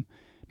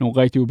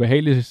 Nogle rigtig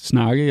ubehagelige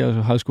snakke, jeg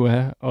har skulle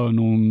have, og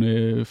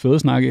nogle fede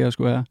snakke, jeg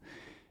skulle have.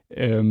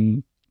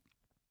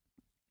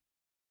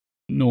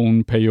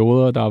 Nogle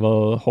perioder, der har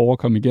været hårde at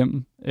komme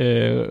igennem,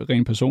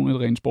 rent personligt,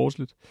 rent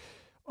sportsligt,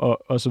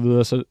 og så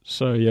videre.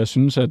 Så jeg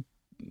synes, at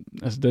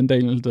altså, den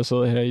Daniel, der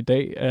sidder her i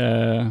dag,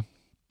 er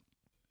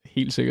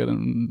helt sikkert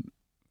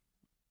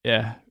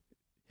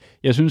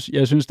jeg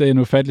synes, det er en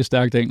ufattelig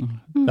stærk Daniel,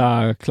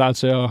 der er klar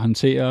til at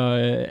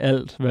håndtere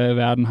alt, hvad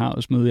verden har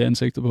at smide i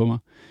ansigtet på mig.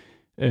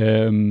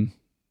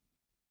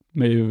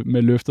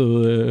 Med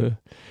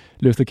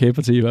løftet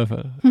kæbeparti i hvert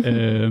fald.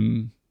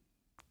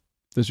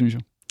 Det synes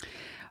jeg.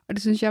 Og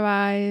det synes jeg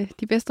var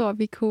de bedste ord,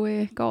 vi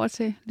kunne gå over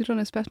til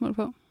lytternes spørgsmål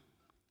på.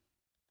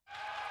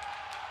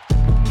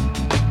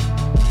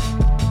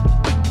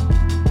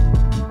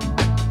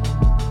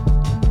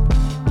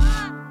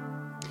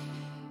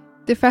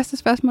 Det første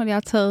spørgsmål, jeg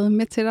har taget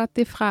med til dig,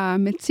 det er fra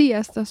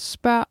Mathias, der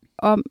spørger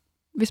om,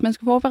 hvis man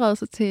skal forberede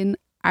sig til en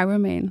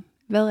Ironman,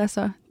 hvad er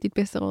så dit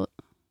bedste råd?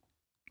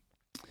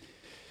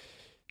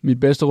 Mit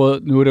bedste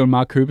råd, nu er det jo en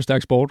meget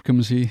købestærk sport, kan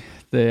man sige.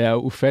 Det er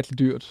ufatteligt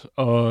dyrt,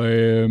 og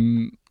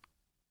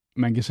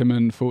man kan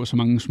simpelthen få så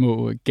mange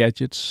små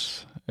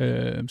gadgets.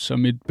 Så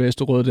mit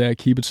bedste råd, det er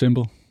keep it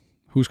simple.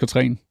 Husk at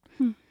træne.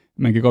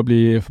 Man kan godt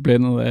blive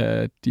forblændet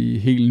af de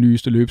helt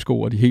nyeste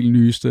løbesko og de helt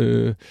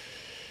nyeste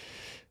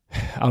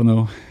I don't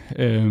know,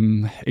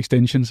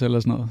 extensions eller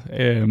sådan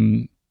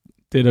noget.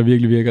 Det, der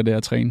virkelig virker, det er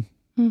at træne.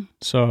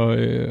 Så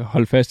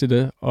hold fast i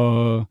det,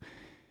 og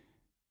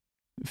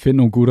find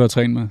nogle gutter at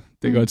træne med.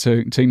 Det gør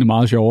tingene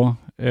meget sjovere.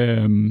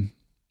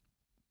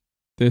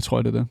 Det tror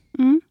jeg, det er det.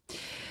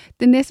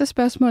 Det næste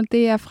spørgsmål,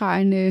 det er fra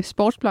en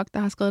sportsblog, der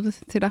har skrevet det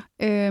til dig.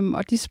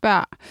 Og de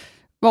spørger,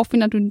 hvor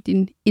finder du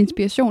din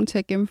inspiration til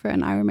at gennemføre en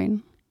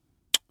Ironman?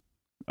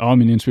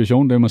 Min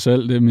inspiration, det er mig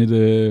selv. Det er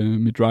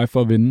mit drive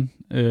for at vinde.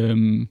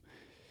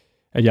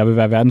 At jeg vil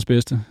være verdens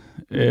bedste.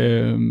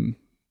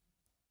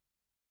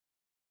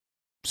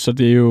 Så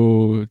det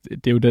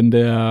er jo den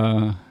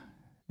der...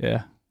 Ja,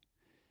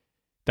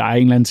 der er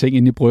en eller anden ting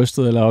inde i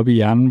brystet eller oppe i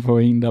hjernen på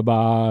en, der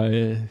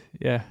bare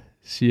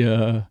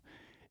siger,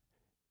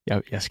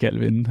 jeg skal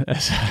vinde.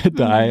 Altså,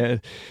 der er,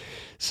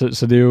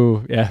 så det er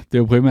jo, det er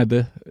jo primært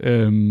det.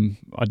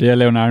 Og det at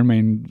lave en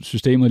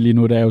Ironman-systemet lige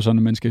nu, det er jo sådan,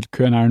 at man skal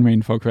køre en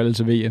Ironman for at kvalde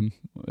til VM.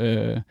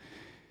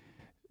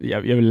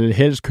 Jeg vil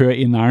helst køre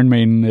en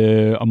Ironman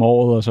om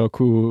året, og så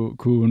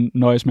kunne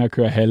nøjes med at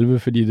køre halve,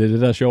 fordi det er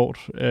det, der er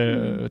sjovt.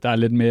 Der er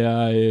lidt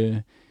mere...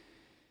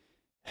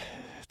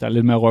 Der er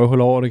lidt mere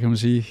røvhul over det, kan man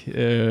sige.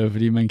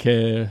 Fordi man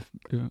kan...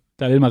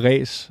 Der er lidt mere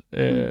ræs.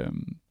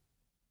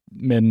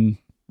 Men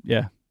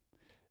ja...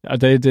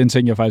 Og det er en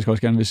ting, jeg faktisk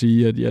også gerne vil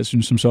sige, at jeg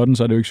synes som sådan,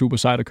 så er det jo ikke super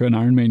sejt at køre en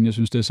Ironman. Jeg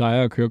synes, det er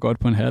sejere at køre godt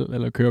på en halv,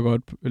 eller køre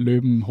godt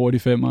løbe en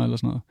hurtig femmer, eller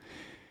sådan noget.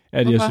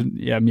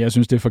 Jeg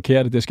synes, det er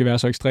forkert, at det skal være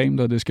så ekstremt,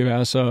 og det skal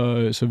være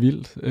så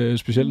vildt.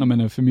 Specielt når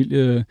man er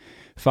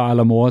familiefar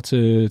eller mor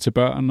til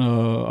børn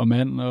og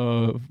mand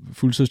og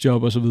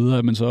fuldtidsjob og så videre,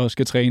 at man så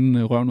skal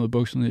træne røven ud af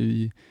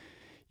bukserne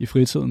i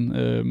fritiden.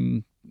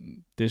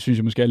 Det synes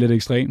jeg måske er lidt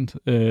ekstremt.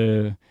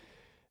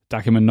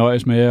 Der kan man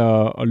nøjes med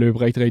at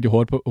løbe rigtig, rigtig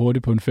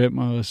hurtigt på en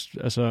femmer.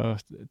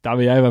 Altså, der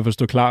vil jeg i hvert fald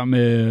stå klar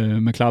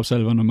med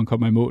klapsalver, når man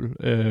kommer i mål.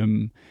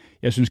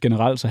 Jeg synes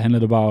generelt, så handler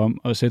det bare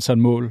om at sætte sig et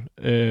mål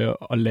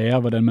og lære,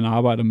 hvordan man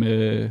arbejder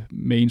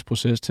med ens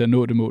proces til at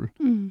nå det mål.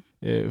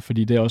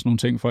 Fordi det er også nogle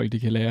ting, folk de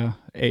kan lære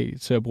af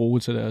til at bruge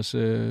til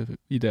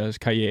i deres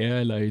karriere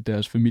eller i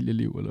deres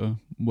familieliv eller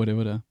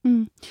whatever det er.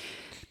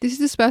 Det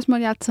sidste spørgsmål,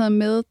 jeg har taget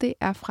med, det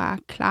er fra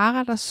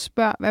Clara, der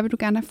spørger, hvad vil du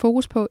gerne have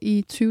fokus på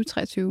i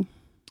 2023?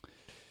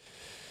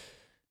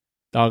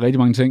 Der er rigtig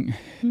mange ting,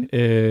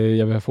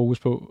 jeg vil have fokus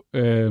på.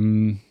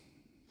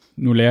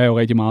 Nu lærer jeg jo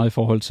rigtig meget i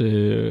forhold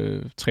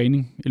til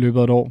træning i løbet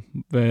af et år.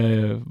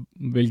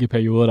 Hvilke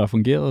perioder, der har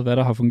fungeret, hvad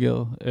der har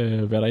fungeret,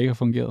 hvad der ikke har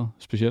fungeret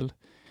specielt.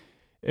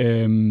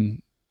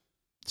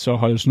 Så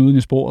holde snuden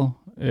i sporet.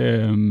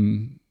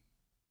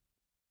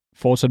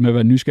 Fortsæt med at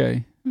være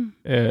nysgerrig.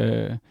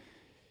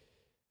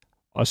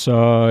 Og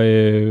så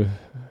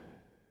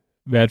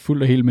være et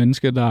fuldt og helt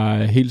menneske, der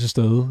er helt til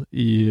stede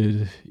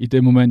i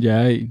det moment,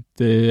 jeg er i.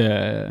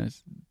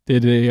 Det er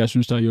det, jeg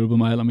synes, der har hjulpet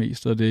mig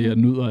allermest, og det, jeg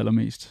nyder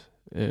allermest.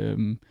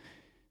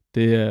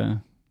 Det er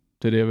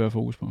det, jeg vil have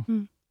fokus på.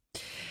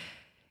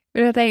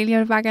 Ved du, Daniel, jeg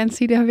vil bare gerne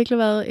sige, at det har virkelig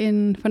været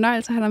en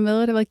fornøjelse at have dig med,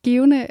 og det har været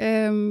givende.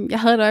 Jeg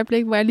havde et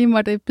øjeblik, hvor jeg lige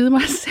måtte bide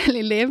mig selv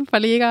i læben for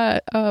lige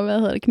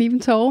at knibe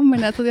en tåre,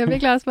 men altså, det har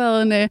virkelig også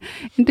været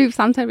en dyb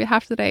samtale, vi har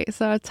haft i dag,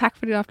 så tak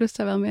fordi du har haft lyst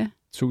til at være med.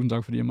 Tusind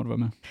tak, fordi jeg måtte være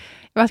med.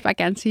 Jeg vil også bare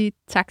gerne sige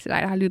tak til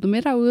dig, der har lyttet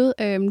med derude.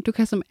 Du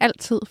kan som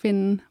altid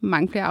finde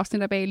mange flere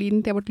afsnit af Bag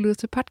Eliten, der hvor du lytter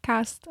til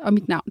podcast, og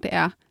mit navn det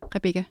er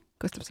Rebecca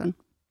Gustafsson.